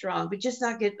 that's too strong, but just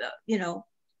not get, you know,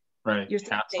 right,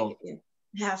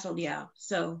 hassled, yeah.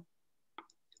 So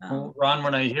well, Ron,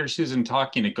 when I hear Susan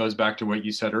talking, it goes back to what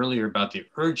you said earlier about the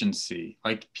urgency.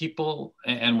 Like people,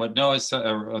 and what Noah said,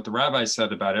 or what the rabbi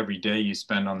said about every day you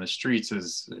spend on the streets,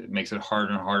 it makes it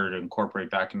harder and harder to incorporate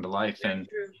back into life. And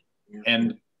yeah.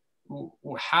 And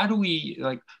how do we,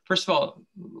 like, first of all,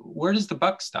 where does the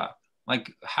buck stop?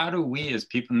 Like, how do we as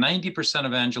people, 90%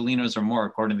 of Angelenos or more,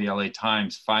 according to the LA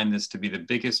Times, find this to be the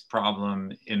biggest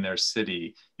problem in their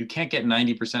city? You can't get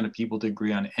 90% of people to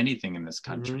agree on anything in this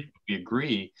country. Mm-hmm. We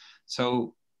agree.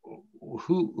 So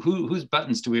whose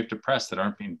buttons do we have to press that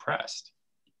aren't being pressed?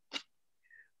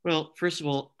 Well, first of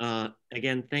all,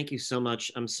 again, thank you so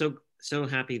much. I'm so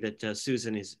happy that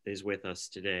Susan is with us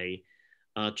today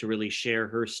to really share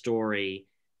her story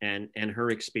and her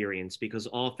experience, because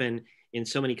often in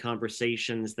so many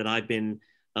conversations that I've been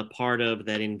a part of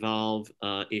that involve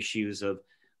issues of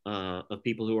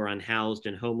people who are unhoused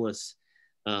and homeless,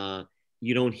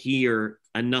 you don't hear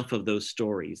enough of those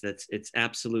stories. It's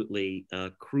absolutely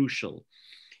crucial.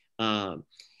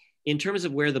 In terms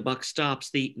of where the buck stops,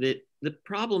 the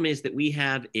problem is that we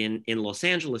have in Los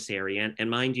Angeles area, and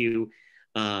mind you,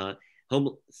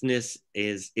 homelessness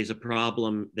is a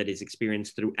problem that is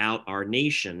experienced throughout our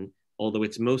nation, although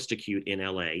it's most acute in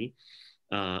LA.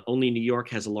 Only New York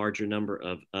has a larger number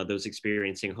of those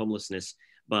experiencing homelessness,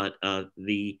 but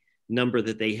the number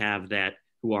that they have that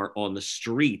who are on the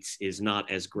streets is not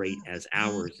as great as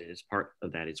ours is. Part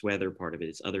of that is weather, part of it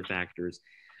is other factors.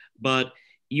 But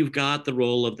you've got the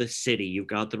role of the city, you've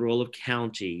got the role of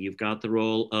county, you've got the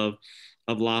role of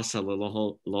LAHSA,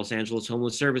 the Los Angeles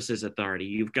Homeless Services Authority.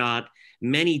 You've got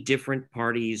many different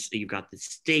parties. You've got the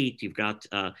state, you've got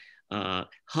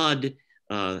HUD,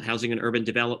 Housing and Urban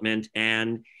Development,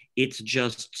 and it's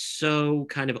just so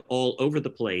kind of all over the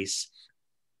place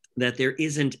that there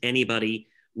isn't anybody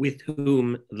with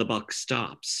whom the buck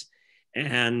stops.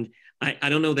 And I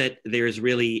don't know that there's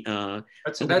really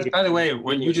that's by the way,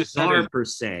 what you just said per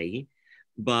se,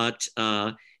 but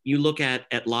you look at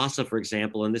LAHSA, for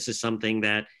example, and this is something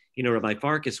that, you know, Rabbi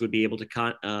Farkas would be able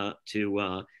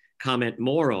to comment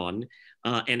more on.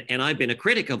 And I've been a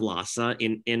critic of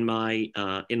LAHSA in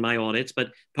my audits,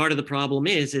 but part of the problem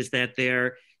is that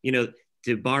they're, you know,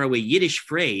 to borrow a Yiddish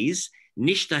phrase,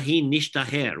 nicht dahin, nicht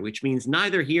daher, which means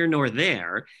neither here nor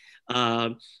there.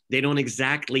 They don't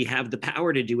exactly have the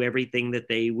power to do everything that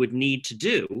they would need to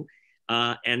do.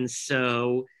 And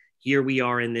so here we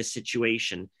are in this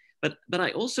situation. But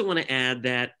I also want to add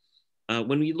that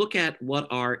when we look at what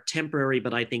are temporary,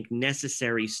 but I think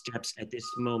necessary steps at this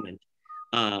moment,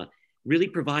 really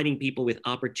providing people with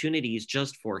opportunities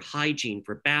just for hygiene,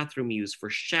 for bathroom use, for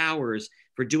showers,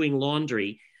 for doing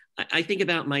laundry. I think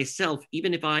about myself,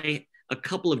 even if I a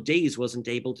couple of days wasn't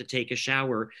able to take a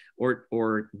shower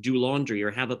or do laundry or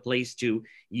have a place to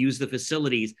use the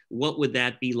facilities, what would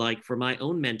that be like for my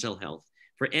own mental health,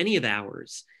 for any of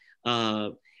ours?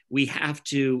 We have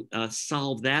to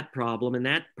solve that problem, and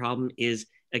that problem is,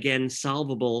 again,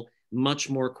 solvable much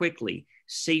more quickly.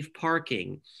 Safe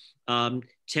parking,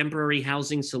 temporary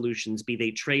housing solutions, be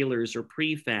they trailers or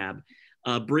prefab,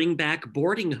 bring back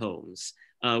boarding homes,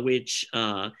 which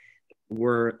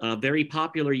were very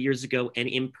popular years ago and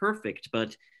imperfect,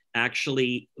 but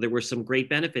actually there were some great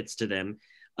benefits to them.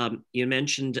 You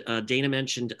mentioned, Dana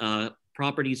mentioned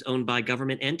properties owned by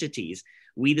government entities.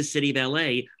 We, the city of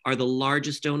LA, are the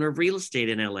largest owner of real estate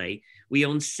in LA. We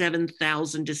own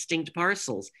 7,000 distinct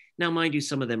parcels. Now, mind you,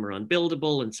 some of them are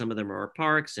unbuildable and some of them are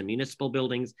parks and municipal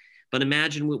buildings, but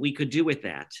imagine what we could do with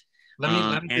that.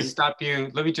 Let me just stop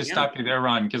you. Let me just stop you there,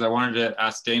 Ron, because I wanted to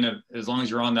ask Dana, as long as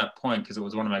you're on that point, because it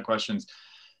was one of my questions.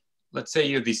 Let's say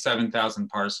you have these 7,000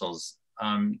 parcels.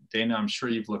 Dana, I'm sure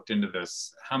you've looked into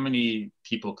this. How many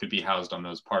people could be housed on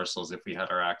those parcels if we had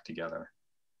our act together?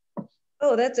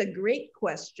 Oh, that's a great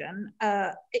question.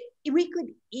 We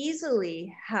could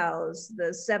easily house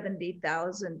the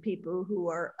 70,000 people who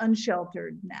are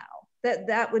unsheltered now.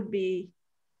 That would be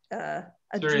a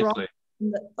draw.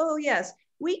 Oh, yes.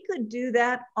 We could do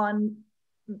that on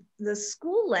the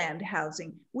school land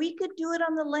housing. We could do it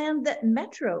on the land that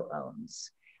Metro owns.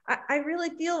 I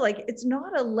really feel like it's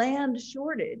not a land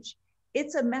shortage.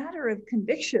 It's a matter of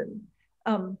conviction.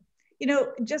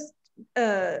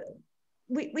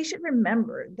 We should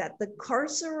remember that the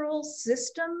carceral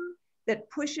system that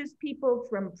pushes people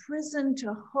from prison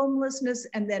to homelessness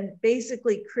and then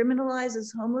basically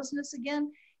criminalizes homelessness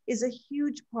again is a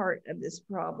huge part of this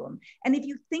problem. And if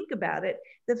you think about it,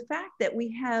 the fact that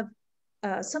we have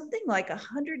something like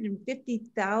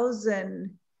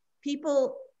 150,000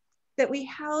 people that we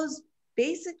house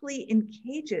basically in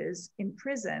cages in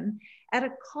prison at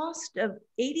a cost of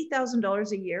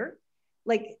 $80,000 a year,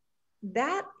 like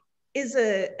that is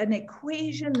an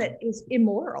equation that is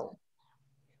immoral.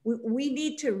 We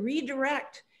need to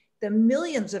redirect the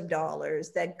millions of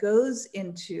dollars that goes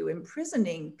into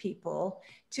imprisoning people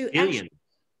to actually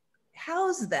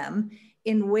house them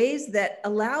in ways that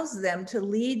allows them to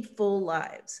lead full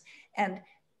lives. And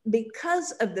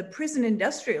because of the prison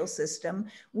industrial system,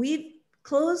 we've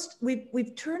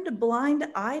turned a blind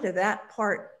eye to that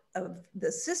part of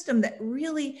the system that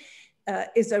really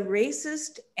is a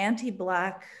racist,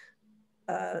 anti-Black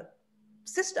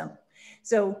system.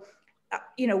 So,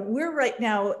 we're right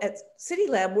now at City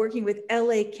Lab working with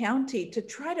LA County to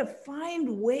try to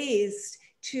find ways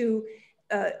to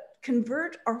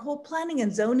convert our whole planning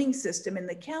and zoning system in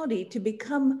the county to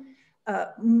become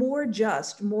more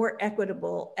just, more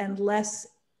equitable, and less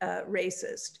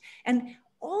racist. And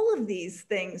all of these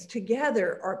things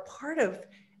together are part of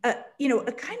a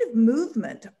kind of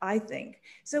movement, I think.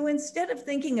 So instead of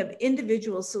thinking of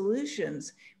individual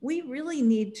solutions, we really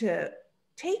need to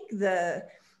take the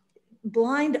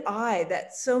blind eye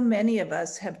that so many of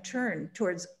us have turned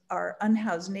towards our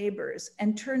unhoused neighbors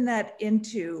and turn that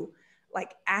into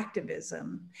like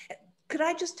activism. Could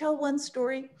I just tell one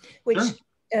story, which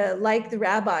like the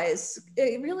rabbis,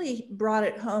 it really brought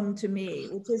it home to me,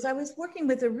 which is I was working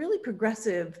with a really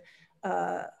progressive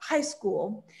high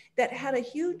school that had a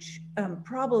huge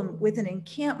problem with an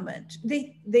encampment.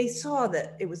 They saw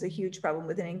that it was a huge problem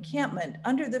with an encampment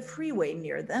under the freeway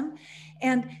near them.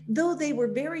 And though they were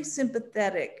very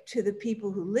sympathetic to the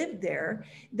people who lived there,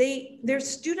 their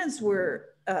students were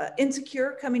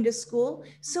insecure coming to school,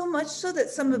 so much so that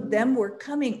some of them were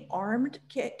coming armed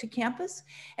to campus.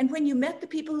 And when you met the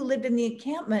people who lived in the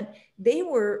encampment, they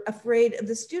were afraid of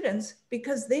the students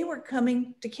because they were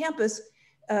coming to campus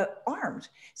armed.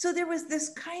 So there was this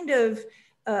kind of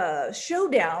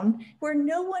showdown where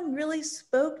no one really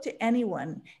spoke to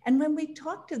anyone. And when we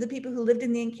talked to the people who lived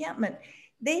in the encampment,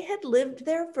 they had lived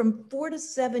there from 4 to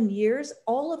 7 years,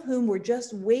 all of whom were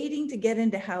just waiting to get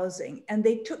into housing. And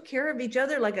they took care of each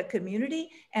other like a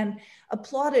community and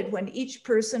applauded when each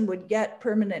person would get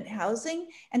permanent housing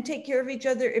and take care of each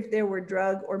other if there were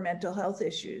drug or mental health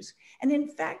issues. And in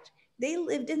fact, they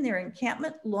lived in their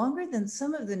encampment longer than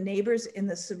some of the neighbors in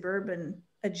the suburban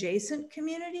adjacent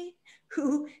community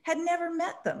who had never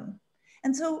met them.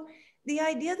 And so the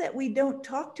idea that we don't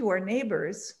talk to our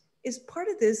neighbors is part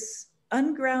of this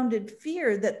ungrounded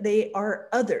fear that they are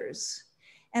others.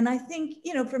 And I think,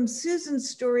 you know, from Susan's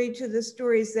story to the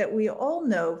stories that we all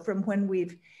know from when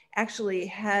we've actually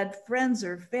had friends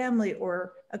or family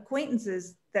or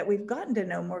acquaintances that we've gotten to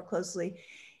know more closely,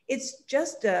 it's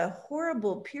just a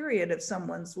horrible period of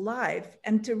someone's life.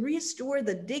 And to restore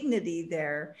the dignity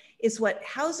there is what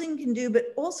housing can do, but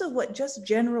also what just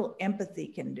general empathy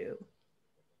can do.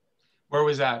 Where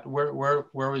was that? Where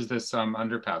was this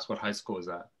underpass? What high school is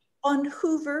that? On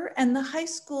Hoover, and the high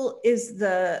school is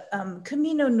the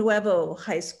Camino Nuevo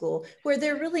High School, where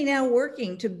they're really now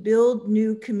working to build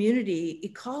new community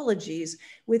ecologies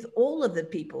with all of the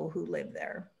people who live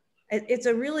there. It's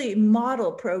a really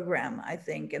model program, I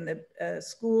think, and the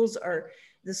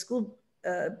school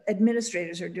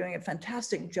administrators are doing a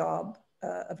fantastic job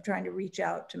of trying to reach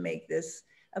out to make this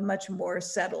a much more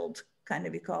settled kind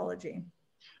of ecology.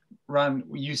 Ron,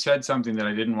 you said something that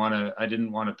I didn't want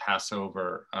to pass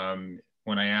over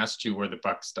when I asked you where the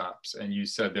buck stops, and you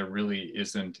said there really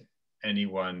isn't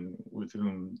anyone with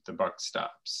whom the buck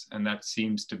stops, and that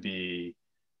seems to be,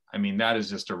 I mean, that is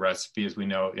just a recipe, as we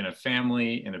know, in a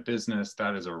family, in a business,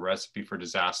 that is a recipe for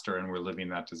disaster, and we're living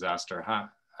that disaster.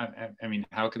 I mean,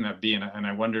 how can that be? And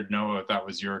I wondered, Noah, if that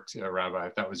was your Rabbi,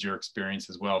 if that was your experience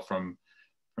as well from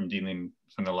dealing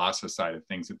from the LASA side of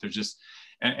things, that there's just,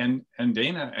 and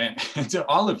Dana, and to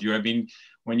all of you, I mean,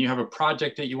 when you have a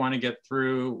project that you want to get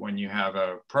through, when you have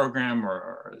a program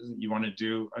or you want to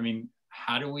do, I mean,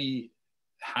 how do we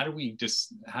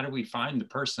find the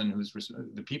person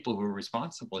the people who are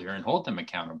responsible here and hold them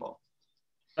accountable?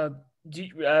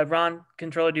 Ron,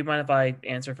 controller, do you mind if I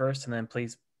answer first, and then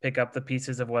please pick up the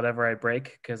pieces of whatever I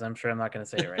break, because I'm sure I'm not going to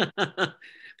say it right.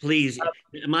 Please.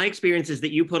 My experience is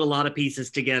that you put a lot of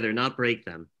pieces together, not break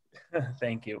them.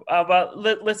 Thank you. Well,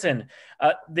 listen,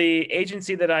 the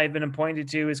agency that I've been appointed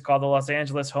to is called the Los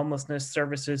Angeles Homelessness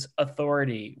Services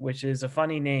Authority, which is a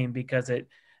funny name because it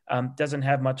doesn't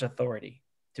have much authority,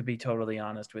 to be totally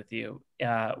honest with you.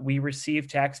 We receive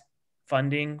tax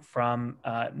funding from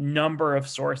a number of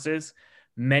sources.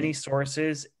 Many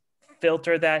sources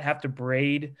filter that, have to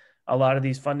braid a lot of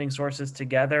these funding sources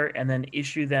together and then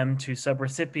issue them to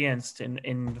subrecipients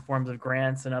in forms of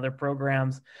grants and other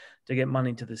programs to get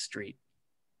money to the street.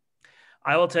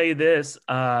 I will tell you this,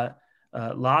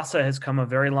 LASA has come a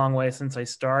very long way since I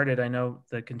started. I know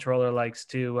the controller likes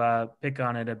to pick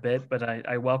on it a bit, but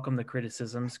I welcome the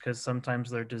criticisms because sometimes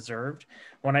they're deserved.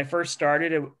 When I first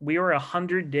started, we were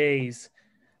 100 days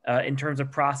in terms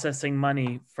of processing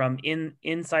money from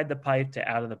inside the pipe to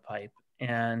out of the pipe.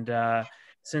 And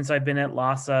since I've been at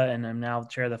LASA and I'm now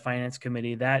chair of the finance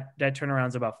committee, that turnaround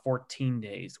is about 14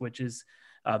 days, which is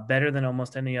better than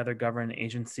almost any other government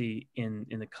agency in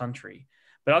the country.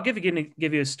 But I'll give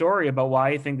you a story about why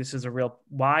I think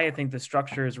why I think the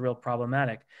structure is real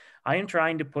problematic. I am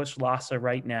trying to push LASA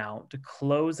right now to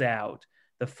close out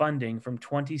the funding from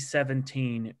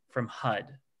 2017 from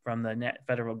HUD, from the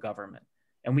federal government.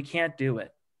 And we can't do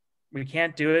it. We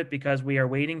can't do it because we are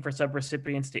waiting for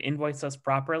subrecipients to invoice us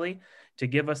properly, to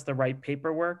give us the right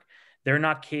paperwork. They're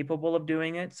not capable of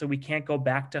doing it. So we can't go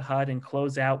back to HUD and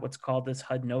close out what's called this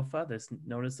HUD NOFA, this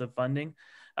notice of funding.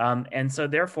 And so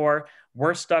therefore,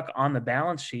 we're stuck on the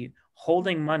balance sheet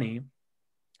holding money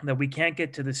that we can't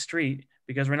get to the street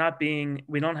because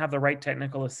we don't have the right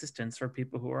technical assistance for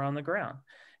people who are on the ground.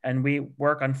 And we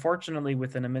work, unfortunately,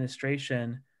 with an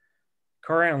administration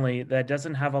currently that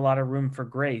doesn't have a lot of room for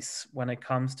grace when it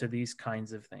comes to these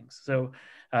kinds of things. So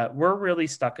we're really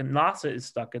stuck, and LASA is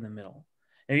stuck in the middle.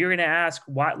 Now you're going to ask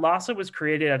why LASA was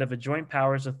created out of a joint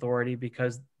powers authority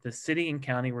because the city and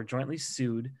county were jointly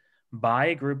sued by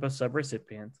a group of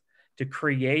subrecipients to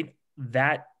create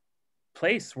that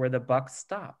place where the buck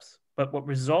stops. But what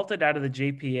resulted out of the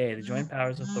JPA, the Joint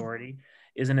Powers Authority,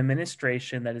 is an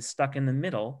administration that is stuck in the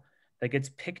middle that gets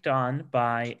picked on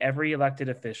by every elected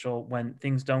official when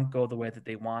things don't go the way that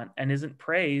they want and isn't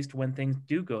praised when things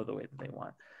do go the way that they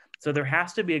want. So there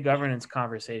has to be a governance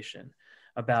conversation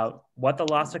about what the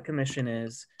LASA Commission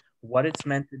is, what it's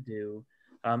meant to do.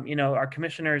 Our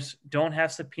commissioners don't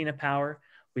have subpoena power.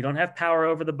 We don't have power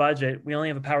over the budget. We only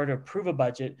have a power to approve a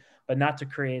budget, but not to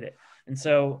create it. And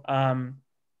so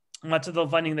much of the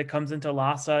funding that comes into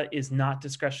LASA is not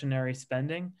discretionary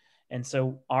spending. And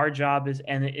so our job is,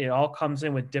 and it all comes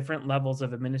in with different levels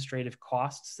of administrative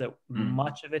costs that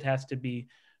much of it has to be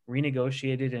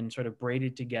renegotiated and sort of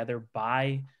braided together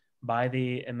by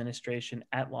the administration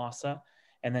at LASA,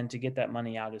 and then to get that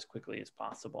money out as quickly as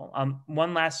possible.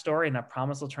 One last story, and I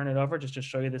promise I'll turn it over just to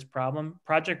show you this problem.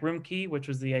 Project Room Key, which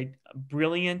was the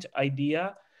brilliant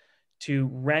idea to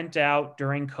rent out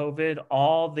during COVID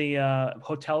all the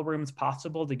hotel rooms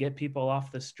possible to get people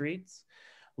off the streets.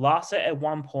 LAHSA at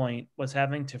one point was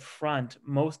having to front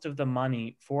most of the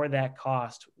money for that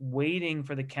cost, waiting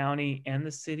for the county and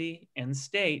the city and the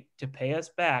state to pay us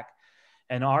back.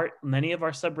 And many of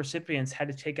our subrecipients had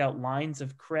to take out lines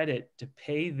of credit to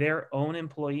pay their own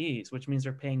employees, which means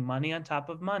they're paying money on top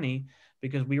of money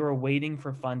because we were waiting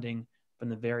for funding from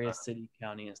the various city,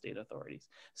 county, and state authorities.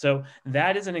 So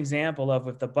that is an example of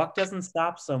if the buck doesn't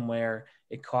stop somewhere,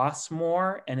 it costs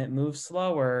more and it moves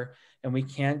slower, and we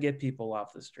can't get people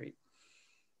off the street.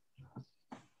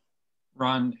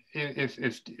 Ron,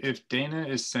 if Dana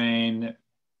is saying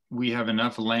we have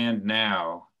enough land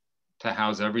now to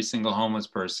house every single homeless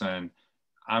person,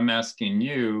 I'm asking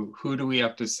you, who do we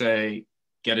have to say,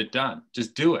 get it done?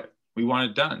 Just do it. We want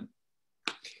it done.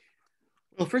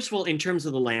 Well, first of all, in terms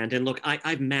of the land, and look,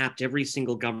 I've mapped every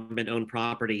single government-owned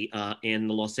property in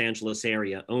the Los Angeles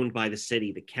area, owned by the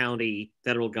city, the county,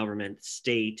 federal government,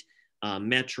 state,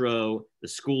 metro, the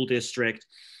school district.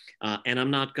 And I'm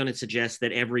not going to suggest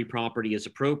that every property is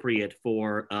appropriate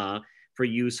for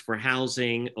use for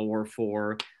housing or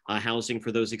for housing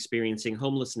for those experiencing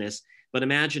homelessness. But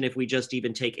imagine if we just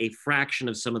even take a fraction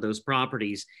of some of those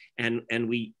properties and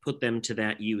we put them to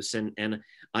that use. And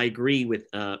I agree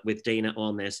with Dana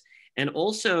on this. And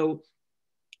also,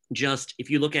 just if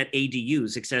you look at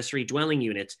ADUs, accessory dwelling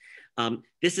units,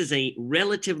 this is a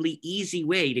relatively easy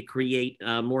way to create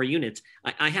more units.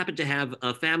 I happen to have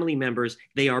family members.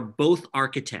 They are both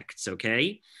architects,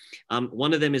 okay?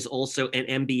 One of them is also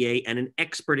an MBA and an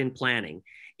expert in planning.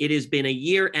 It has been a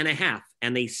year and a half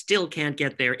and they still can't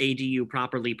get their ADU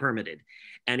properly permitted.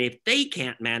 And if they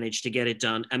can't manage to get it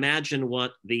done, imagine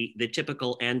what the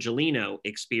typical Angelino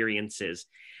experiences.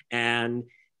 And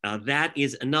that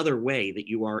is another way that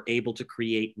you are able to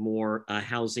create more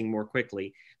housing more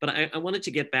quickly. But I wanted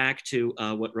to get back to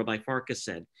what Rabbi Farkas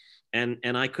said. And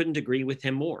I couldn't agree with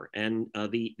him more. And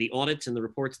the audits and the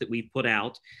reports that we've put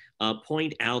out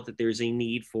point out that there's a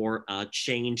need for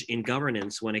change in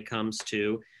governance when it comes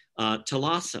to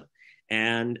LAHSA.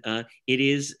 And it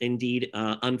is indeed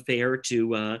unfair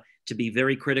to be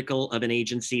very critical of an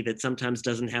agency that sometimes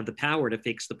doesn't have the power to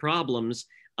fix the problems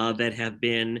that have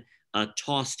been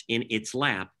tossed in its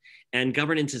lap. And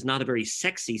governance is not a very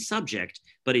sexy subject,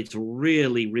 but it's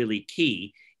really, really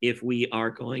key if we are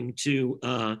going to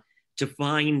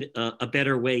find a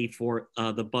better way for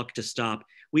the buck to stop.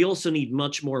 We also need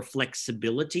much more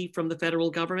flexibility from the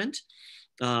federal government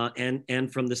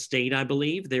and from the state, I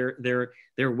believe. There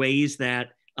are ways that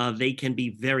they can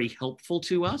be very helpful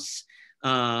to us.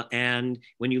 And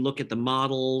when you look at the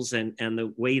models and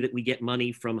the way that we get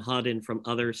money from HUD and from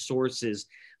other sources,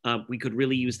 we could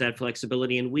really use that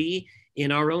flexibility. And we,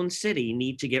 in our own city,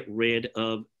 need to get rid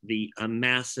of the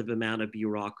massive amount of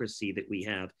bureaucracy that we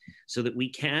have so that we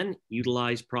can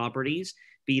utilize properties,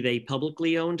 be they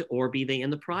publicly owned or be they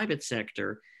in the private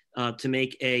sector, to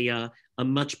make a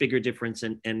much bigger difference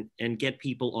and get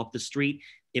people off the street.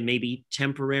 It may be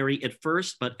temporary at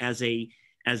first, but as a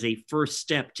first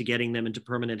step to getting them into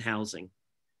permanent housing.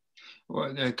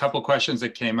 Well, a couple questions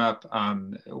that came up.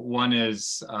 One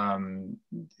is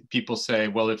people say,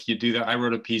 well, if you do that, I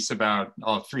wrote a piece about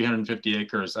 350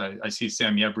 acres. I see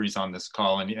Sam Yebry's on this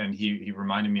call, and he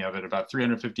reminded me of it, about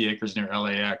 350 acres near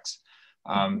LAX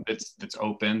that's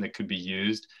open, that could be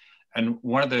used. And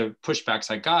one of the pushbacks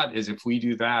I got is if we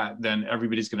do that, then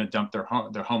everybody's going to dump their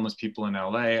homeless people in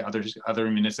LA,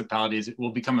 other municipalities. It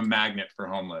will become a magnet for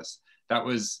homeless.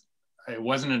 It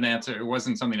wasn't an answer. It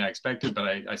wasn't something I expected, but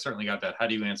I certainly got that. How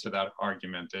do you answer that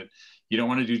argument that you don't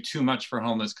want to do too much for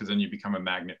homeless because then you become a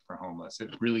magnet for homeless? It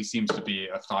really seems to be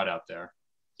a thought out there.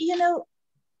 You know,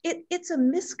 it's a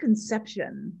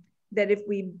misconception that if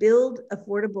we build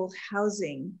affordable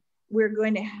housing, we're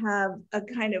going to have a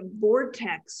kind of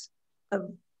vortex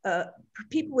of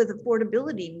people with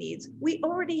affordability needs. We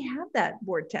already have that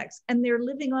vortex and they're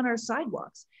living on our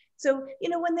sidewalks. So, you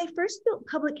know, when they first built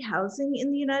public housing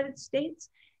in the United States,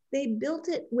 they built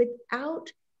it without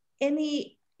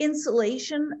any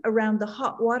insulation around the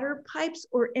hot water pipes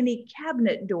or any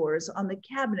cabinet doors on the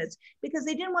cabinets because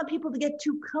they didn't want people to get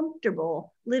too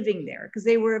comfortable living there because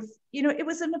they were, you know, it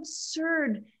was an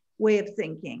absurd way of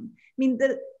thinking. I mean,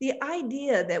 the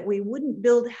idea that we wouldn't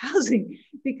build housing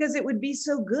because it would be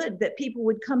so good that people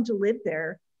would come to live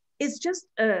there is just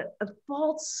a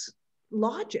false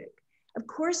logic. Of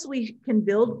course, we can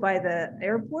build by the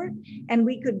airport and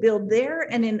we could build there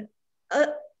and in,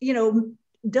 you know,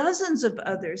 dozens of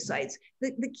other sites.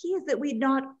 The key is that we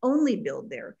not only build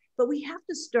there, but we have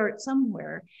to start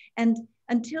somewhere. And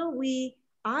until we,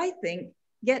 I think,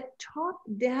 get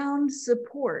top-down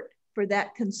support for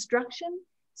that construction,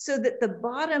 so that the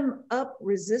bottom up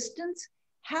resistance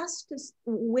has to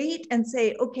wait and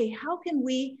say, okay, how can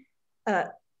we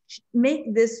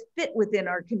make this fit within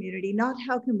our community, not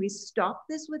how can we stop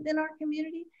this within our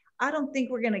community? I don't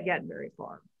think we're going to get very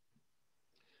far.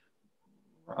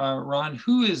 Ron,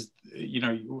 who is,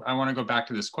 I want to go back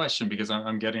to this question because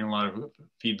I'm getting a lot of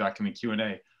feedback in the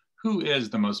Q&A. Who is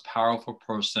the most powerful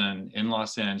person in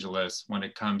Los Angeles when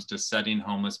it comes to setting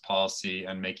homeless policy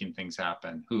and making things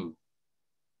happen? Who?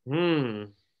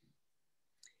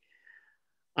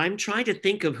 I'm trying to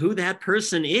think of who that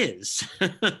person is.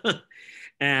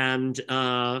 And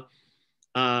I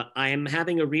am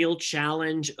having a real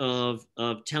challenge of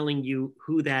telling you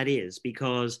who that is,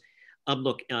 because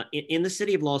look, in the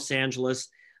city of Los Angeles,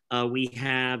 we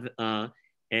have a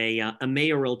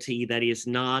mayoralty that is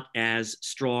not as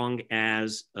strong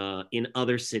as in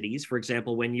other cities. For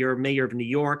example, when you're mayor of New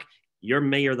York, you're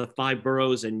mayor of the 5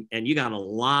 boroughs and you got a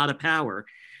lot of power.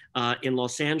 In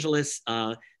Los Angeles,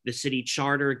 the city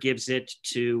charter gives it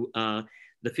to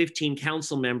the 15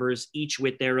 council members, each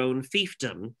with their own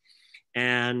fiefdom,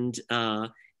 and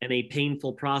a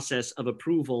painful process of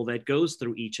approval that goes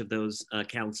through each of those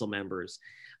council members.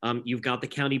 You've got the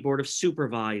County Board of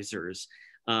Supervisors.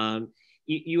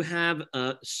 You have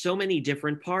so many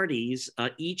different parties,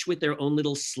 each with their own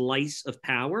little slice of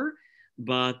power,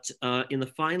 but in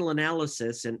the final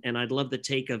analysis, and I'd love the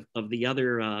take of the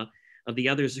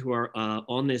others who are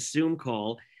on this Zoom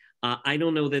call, I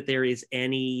don't know that there is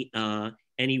any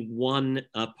one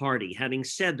party. Having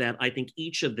said that, I think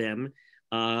each of them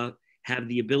have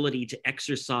the ability to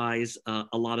exercise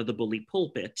a lot of the bully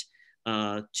pulpit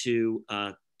to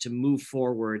move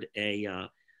forward a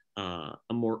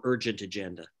more urgent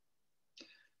agenda.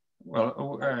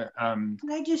 Well, can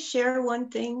I just share one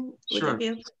thing with sure.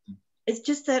 you? It's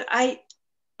just that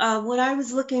when I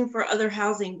was looking for other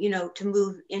housing, to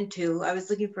move into, I was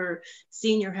looking for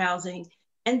senior housing,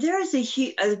 and there is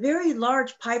a very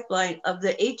large pipeline of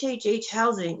the HHH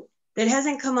housing that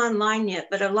hasn't come online yet,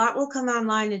 but a lot will come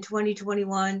online in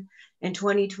 2021 and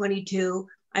 2022.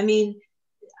 I mean,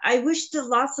 I wish that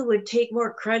LAHSA would take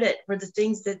more credit for the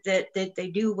things that they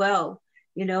do well,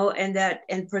 and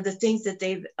for the things that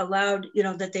they've allowed,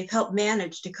 that they've helped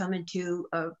manage to come into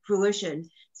fruition.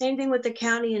 Same thing with the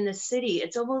county and the city.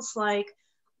 It's almost like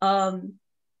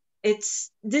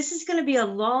this is going to be a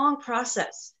long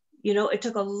process. It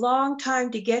took a long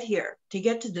time to get here, to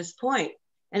get to this point.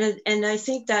 And I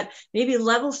think that maybe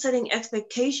level setting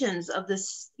expectations of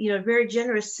this, very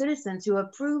generous citizens who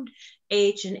approved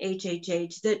H and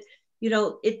HHH, that,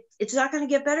 it's not going to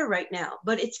get better right now,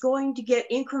 but it's going to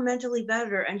get incrementally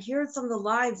better. And here are some of the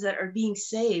lives that are being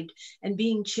saved and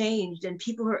being changed, and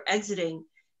people who are exiting.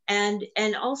 And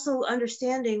also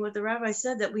understanding what the rabbi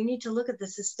said, that we need to look at the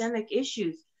systemic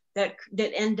issues that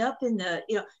end up in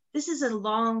this is a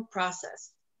long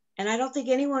process. And I don't think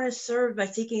anyone is served by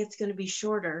thinking it's going to be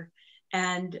shorter.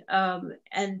 And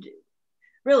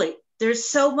really, there's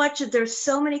so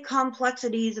many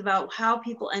complexities about how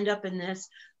people end up in this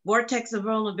vortex of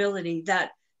vulnerability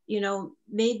that,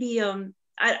 maybe,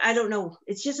 I don't know.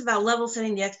 It's just about level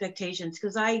setting the expectations,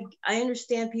 because I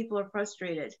understand people are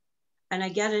frustrated, and I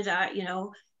get it,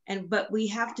 but we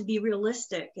have to be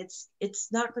realistic. It's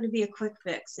not going to be a quick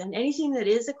fix, and anything that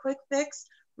is a quick fix,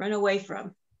 run away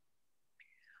from.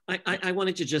 I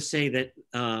wanted to just say that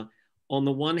on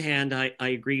the one hand, I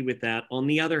agree with that. On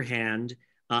the other hand,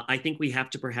 I think we have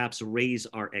to perhaps raise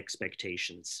our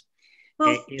expectations.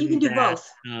 Well, you can do both.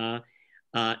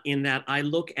 In that I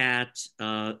look at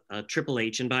Triple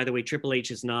H, and by the way, Triple H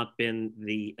has not been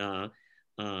the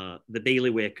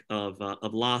bailiwick of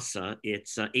LAHSA.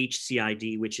 It's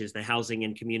HCID, which is the Housing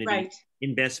and Community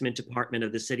Investment Department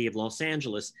of the City of Los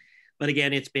Angeles. But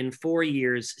again, it's been 4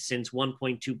 years since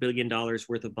 $1.2 billion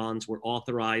worth of bonds were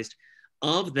authorized.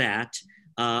 Of that,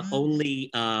 only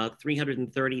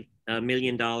 $330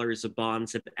 million of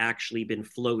bonds have actually been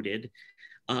floated.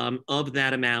 Of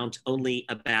that amount, only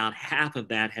about half of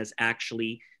that has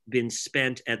actually been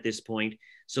spent at this point.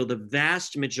 So the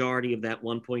vast majority of that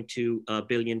 $1.2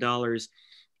 billion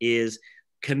is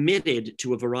committed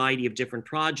to a variety of different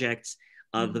projects,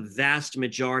 the vast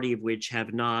majority of which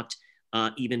have not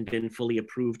even been fully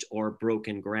approved or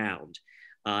broken ground.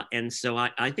 And so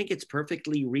I think it's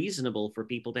perfectly reasonable for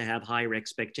people to have higher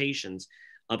expectations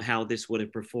of how this would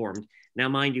have performed. Now,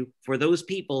 mind you, for those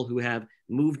people who have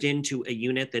moved into a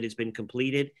unit that has been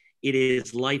completed, it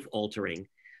is life altering.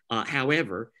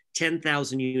 However,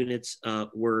 10,000 units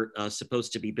were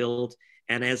supposed to be built.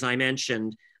 And as I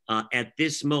mentioned, at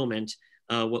this moment,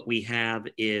 what we have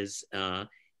is a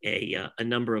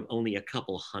number of only a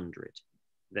couple hundred.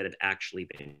 that have actually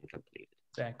been completed.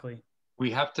 Exactly.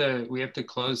 We have to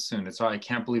close soon. So I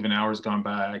can't believe an hour's gone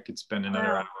by. I could spend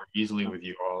another hour easily with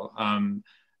you all.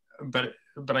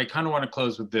 But I kind of want to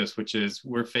close with this, which is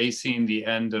we're facing the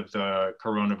end of the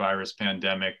coronavirus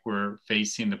pandemic. We're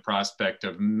facing the prospect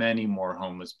of many more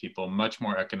homeless people, much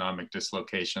more economic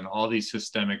dislocation, all these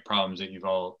systemic problems that you've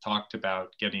all talked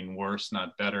about getting worse,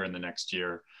 not better in the next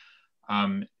year.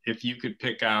 If you could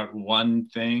pick out one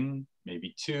thing,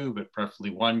 maybe two, but preferably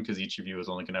one, because each of you is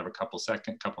only going to have a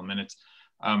couple minutes.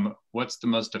 What's the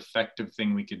most effective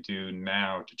thing we could do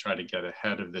now to try to get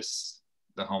ahead of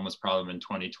the homeless problem in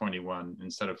 2021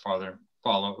 instead of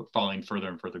falling further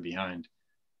and further behind?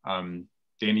 Dana,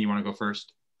 you want to go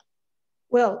first?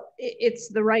 Well, it's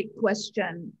the right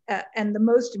question. And the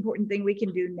most important thing we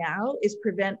can do now is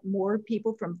prevent more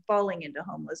people from falling into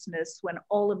homelessness when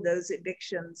all of those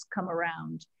evictions come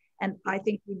around. And I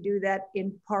think we do that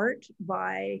in part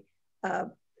by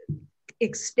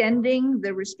extending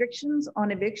the restrictions on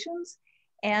evictions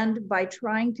and by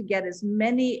trying to get as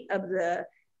many of the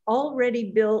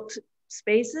already built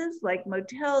spaces like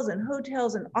motels and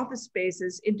hotels and office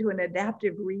spaces into an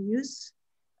adaptive reuse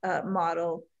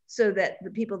model so that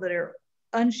the people that are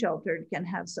unsheltered can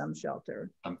have some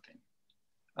shelter. Something.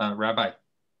 Rabbi.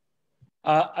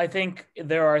 I think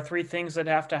there are three things that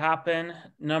have to happen.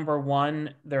 Number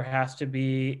one, there has to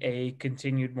be a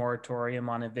continued moratorium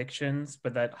on evictions,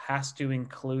 but that has to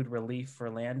include relief for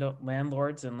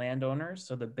landlords and landowners.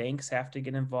 So the banks have to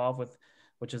get involved with,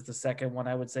 which is the second one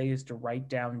I would say, is to write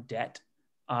down debt,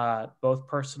 both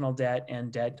personal debt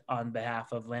and debt on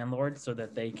behalf of landlords so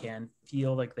that they can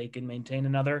feel like they can maintain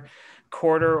another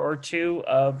quarter or two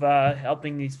of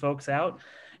helping these folks out.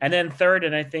 And then third,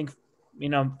 and I think,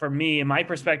 for me, in my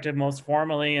perspective, most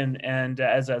formally and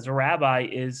as a rabbi,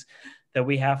 is that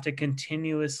we have to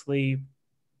continuously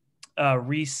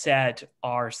reset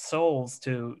our souls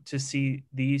to see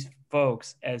these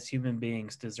folks as human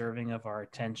beings deserving of our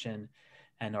attention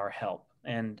and our help.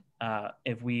 And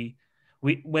if we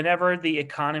whenever the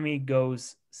economy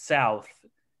goes south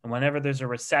and whenever there's a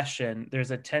recession,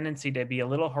 there's a tendency to be a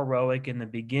little heroic in the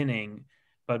beginning,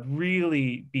 but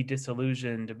really be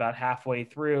disillusioned about halfway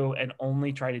through and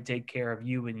only try to take care of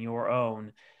you and your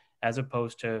own, as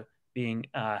opposed to being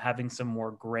having some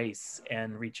more grace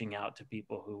and reaching out to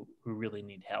people who really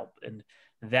need help. And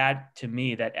that, to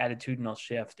me, that attitudinal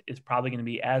shift is probably going to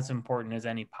be as important as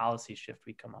any policy shift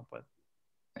we come up with.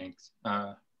 Thanks.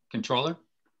 Controller?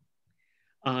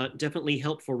 Definitely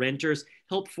help for renters,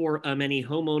 help for many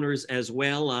homeowners as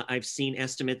well. I've seen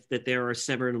estimates that there are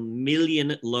 7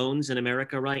 million loans in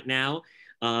America right now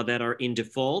that are in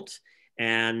default.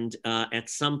 And at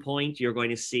some point, you're going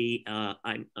to see,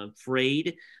 I'm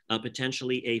afraid,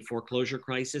 potentially a foreclosure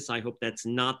crisis. I hope that's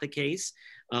not the case,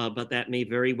 but that may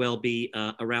very well be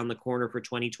around the corner for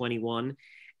 2021.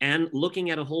 And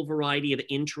looking at a whole variety of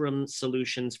interim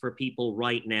solutions for people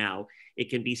right now.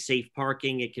 It can be safe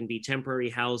parking, it can be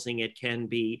temporary housing, it can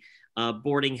be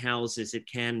boarding houses, it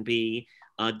can be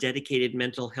dedicated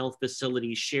mental health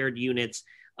facilities, shared units,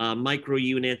 micro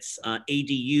units,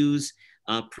 ADUs,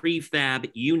 prefab,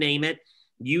 you name it.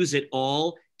 Use it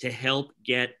all to help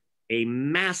get a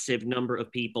massive number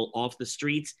of people off the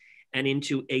streets and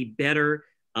into a better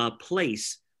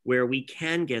place where we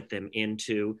can get them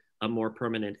into a more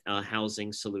permanent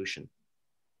housing solution.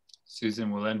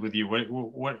 Susan, we'll end with you.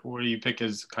 What do you pick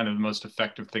as kind of the most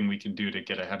effective thing we can do to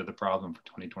get ahead of the problem for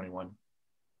 2021?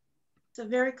 It's a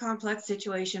very complex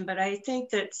situation, but I think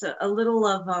that's a little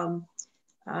of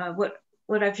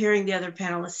what I'm hearing the other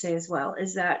panelists say as well,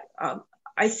 is that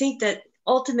I think that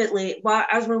ultimately, while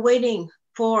as we're waiting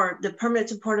for the permanent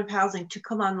supportive housing to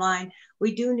come online,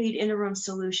 we do need interim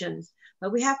solutions.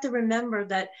 But we have to remember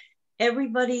that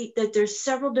that there's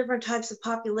several different types of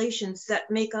populations that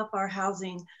make up our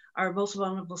housing, our most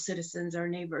vulnerable citizens, our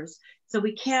neighbors. So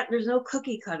there's no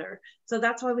cookie cutter. So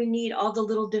that's why we need all the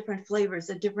little different flavors,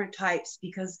 the different types,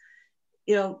 because,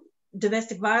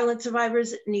 domestic violence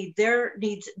survivors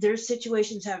their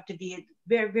situations have to be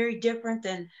very, very different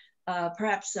than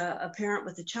perhaps a parent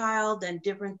with a child, and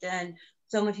different than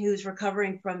someone who's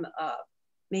recovering from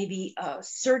maybe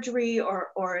surgery or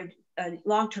a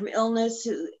long-term illness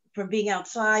from being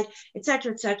outside, et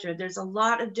cetera, et cetera. There's a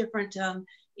lot of different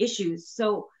issues.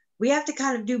 So we have to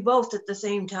kind of do both at the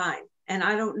same time. And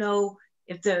I don't know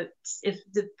if the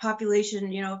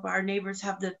population, if our neighbors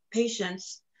have the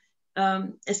patience,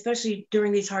 especially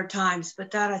during these hard times,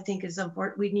 but that I think is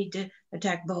important. We need to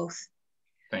attack both.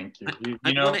 Thank you.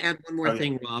 I want to add one more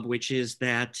thing, Rob, which is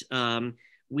that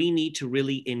we need to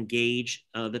really engage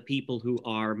the people who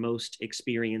are most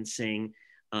experiencing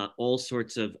all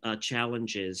sorts of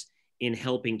challenges in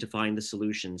helping to find the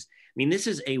solutions. I mean, this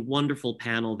is a wonderful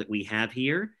panel that we have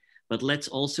here, but let's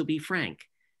also be frank.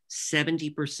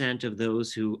 70% of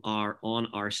those who are on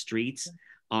our streets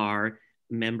are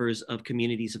members of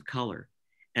communities of color,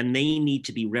 and they need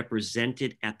to be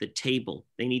represented at the table.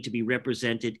 They need to be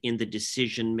represented in the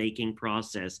decision-making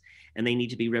process, and they need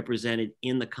to be represented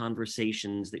in the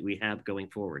conversations that we have going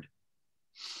forward.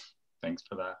 Thanks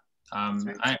for that.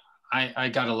 I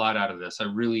got a lot out of this. I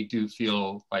really do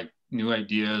feel like new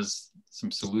ideas,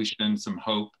 some solutions, some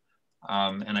hope.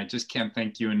 And I just can't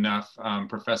thank you enough.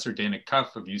 Professor Dana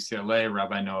Cuff of UCLA,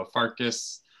 Rabbi Noah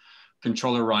Farkas,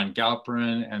 Controller Ron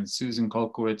Galperin, and Susan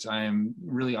Kolkowicz. I am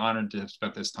really honored to have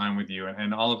spent this time with you,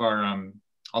 and all of our,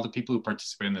 all the people who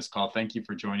participate in this call. Thank you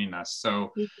for joining us.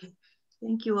 So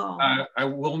thank you all. I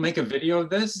will make a video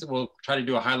of this. We'll try to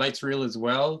do a highlights reel as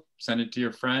well. Send it to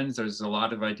your friends. There's a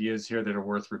lot of ideas here that are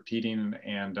worth repeating,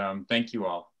 and thank you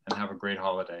all, and have a great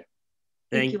holiday.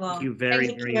 Thank you all. Thank you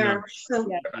very, very much. So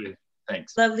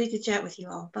Thanks. lovely to chat with you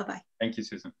all. Bye-bye. Thank you,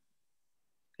 Susan.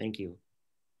 Thank you.